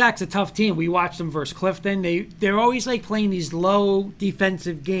Hackensack's a tough team. We watched them versus Clifton. They're always playing these low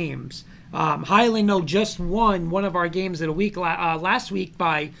defensive games. Highland just won one of our games of the week last week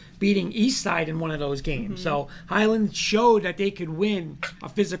by beating Eastside in one of those games. Mm-hmm. So Highland showed that they could win a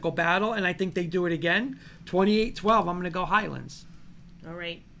physical battle, and I think they do it again. 28-12. I'm going to go Highlands. All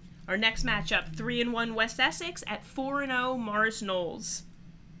right. Our next matchup, 3-1 West Essex at 4-0 Morris Knowles.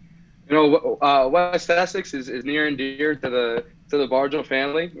 West Essex is near and dear to the Bargel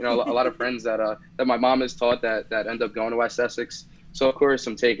family. A lot of friends that my mom has taught that end up going to West Essex. So of course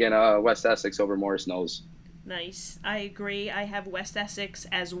I'm taking West Essex over Morris Knowles. Nice. I agree. I have West Essex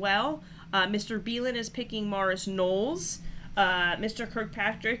as well. Mr. Beelan is picking Morris Knowles. Mr.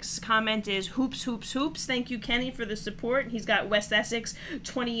 Kirkpatrick's comment is hoops, hoops, hoops. Thank you, Kenny, for the support. He's got West Essex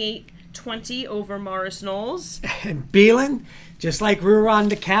 28-20 over Morris Knowles. And Beelan, just like we were on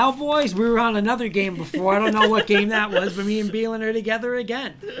the Cowboys, we were on another game before. I don't know what game that was, but me and Beelan are together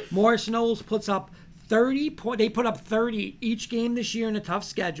again. Morris Knowles puts up 30 points. They put up 30 each game this year in a tough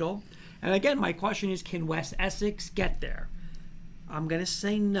schedule. And again, my question is, can West Essex get there? I'm going to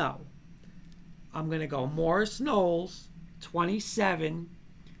say no. I'm going to go Morris Knowles 27,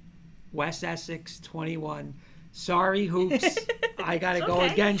 West Essex 21. Sorry, Hoops. I got to go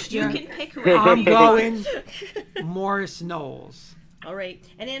Okay. against you. You can pick whoever. I'm going Morris Knowles. All right.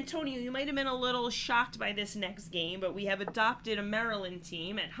 And Antonio, you might have been a little shocked by this next game, but we have adopted a Maryland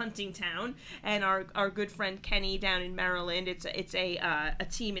team at Huntingtown, and our good friend Kenny down in Maryland. It's a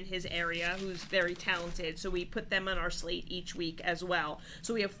team in his area who's very talented, so we put them on our slate each week as well.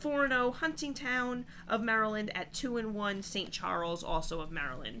 So we have 4-0 Huntingtown of Maryland at 2-1 St. Charles, also of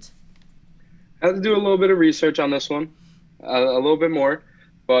Maryland. I had to do a little bit of research on this one, a little bit more,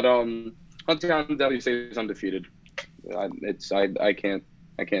 but Huntingtown definitely stays undefeated. I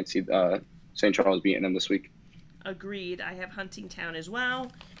can't see St. Charles beating them this week. Agreed. I have Huntingtown as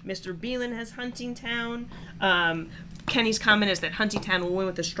well. Mr. Beelan has Huntingtown. Kenny's comment is that Huntingtown will win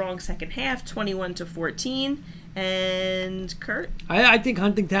with a strong second half, 21-14. And Kurt? I think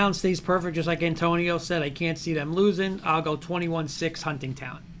Huntingtown stays perfect, just like Antonio said. I can't see them losing. I'll go 21-6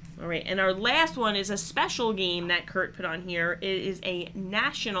 Huntingtown. All right, and our last one is a special game that Kurt put on here. It is a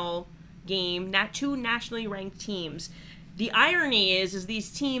national game, not two nationally ranked teams. The irony is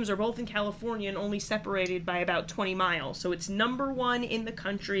these teams are both in California and only separated by about 20 miles. So it's number one in the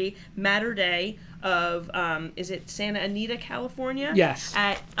country, Mater Dei of, is it Santa Anita, California? Yes.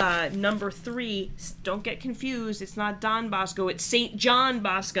 At number 3, don't get confused, it's not Don Bosco, it's St. John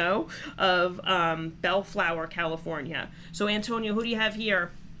Bosco of Bellflower, California. So Antonio, who do you have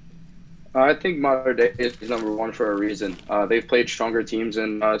here? I think Mater Dei is number one for a reason. They've played stronger teams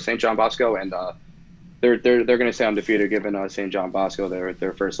in St. John Bosco, and they're going to stay undefeated, given St. John Bosco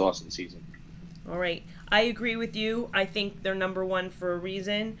their first loss of the season. All right, I agree with you. I think they're number one for a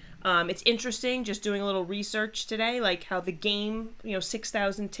reason. It's interesting just doing a little research today, like how the game,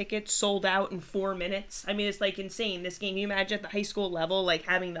 6,000 tickets sold out in 4 minutes. I mean, it's like insane. This game, can you imagine at the high school level, like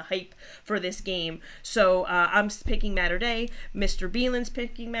having the hype for this game? So I'm picking Mater Dei. Mr. Beelan's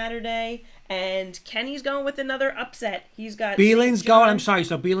picking Mater Dei. And Kenny's going with another upset. He's got Beelan's going, I'm sorry,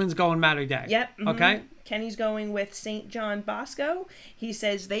 so Beelan's going Mater Dei. Yep. Mm-hmm. Okay. Kenny's going with St. John Bosco. He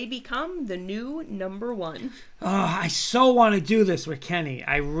says they become the new number one. Oh, I so want to do this with Kenny.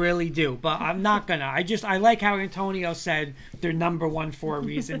 I really do, but I'm not gonna. I like how Antonio said they're number one for a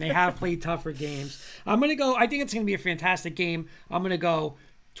reason. They have played tougher games. I'm gonna go. I think it's gonna be a fantastic game. I'm gonna go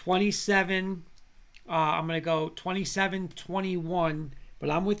 27. I'm gonna go 27-21. But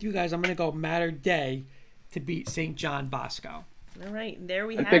I'm with you guys. I'm gonna go Mater Dei to beat St. John Bosco. All right, there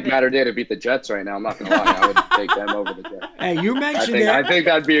we I have pick it. Mater Dei to beat the Jets right now. I'm not gonna lie. I would take them over the Jets. Hey, you mentioned I think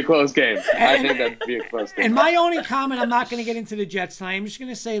that'd be a close game. I think that'd be a close game. And my only comment, I'm not going to get into the Jets tonight. I'm just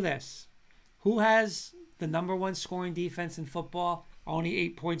going to say this. Who has the number one scoring defense in football? Only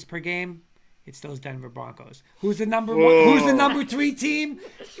 8 points per game? It's those Denver Broncos. Who's the number one? Who's the number 3 team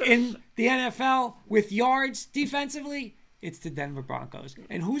in the NFL with yards defensively? It's the Denver Broncos.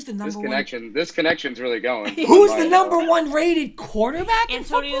 And who's the number one? This connection's really going. Who's the number 1 rated quarterback in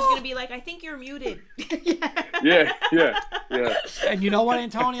Antonio's football? going to be like, I think you're muted. Yeah. And you know what,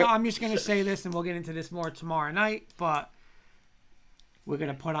 Antonio? I'm just going to say this, and we'll get into this more tomorrow night, but we're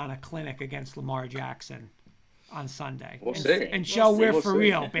going to put on a clinic against Lamar Jackson on Sunday. We'll see. And show we're We'll for see.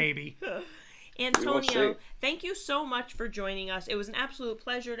 real, baby. Antonio, thank you so much for joining us. It was an absolute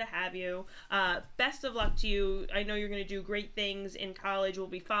pleasure to have you. Best of luck to you. I know you're going to do great things in college. We'll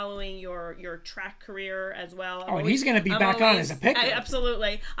be following your track career as well. And he's going to be back on as a picker.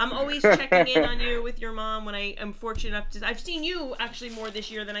 Absolutely. I'm always checking in on you with your mom when I am fortunate enough to. I've seen you actually more this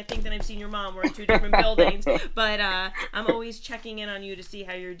year than I've seen your mom. We're in 2 different buildings. But I'm always checking in on you to see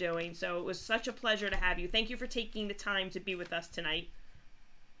how you're doing. So it was such a pleasure to have you. Thank you for taking the time to be with us tonight.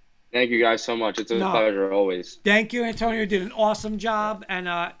 Thank you guys so much. It's a pleasure always. Thank you, Antonio. You did an awesome job. And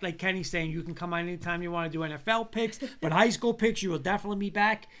like Kenny's saying, you can come on anytime you want to do NFL picks. But high school picks, you will definitely be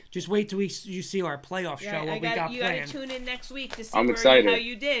back. Just wait till you see our playoff show, what we got planned. You got to tune in next week to see I'm excited. how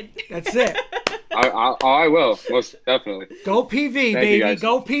you did. That's it. I will, most definitely. Go PV, baby.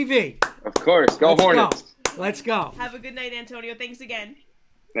 Go PV. Of course. Go Hornets. Let's go. Have a good night, Antonio. Thanks again.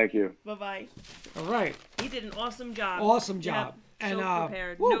 Thank you. Bye-bye. All right. He did an awesome job. Awesome job. Yep. And so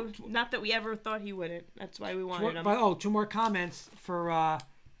prepared. No, not that we ever thought he wouldn't. That's why we wanted him. But 2 more comments for AT.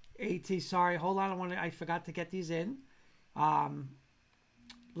 Sorry, hold on. I forgot to get these in.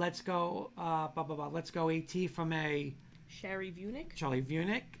 Let's go. Let's go. AT from a Charlie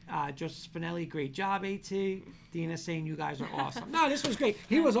Vunick. Joseph Spinelli, great job. AT. Dina saying you guys are awesome. No, this was great.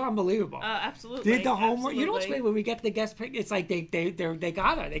 He was unbelievable. Absolutely. Did the homework. Absolutely. You know what's great when we get the guest pick? It's like they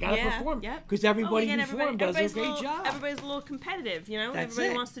gotta perform. Yep. Because everybody before him does a great job. Everybody's a little competitive,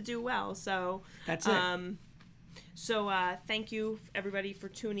 Everybody wants to do well. So that's it. So thank you everybody for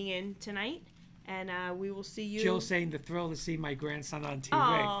tuning in tonight. And we will see you. Jill saying the thrill to see my grandson on TV.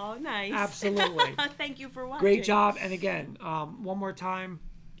 Oh, nice. Absolutely. Thank you for watching. Great job. And again, one more time,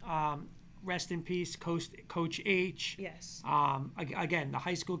 rest in peace, Coach H. Yes. Again, the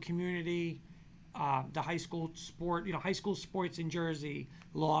high school community, the high school sport, high school sports in Jersey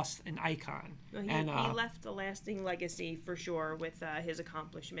lost an icon. Well, he left a lasting legacy for sure with his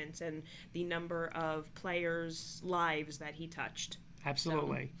accomplishments and the number of players' lives that he touched.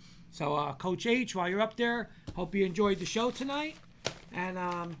 Absolutely. So, Coach H, while you're up there, hope you enjoyed the show tonight. And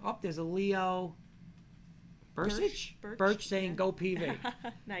there's a Leo Birch saying go PV.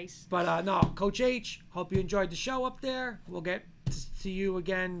 Nice. But no, Coach H, hope you enjoyed the show up there. We'll get to see you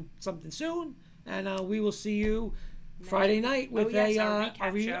again something soon. And we will see you Friday night with our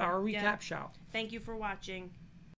recap show. recap show. Thank you for watching.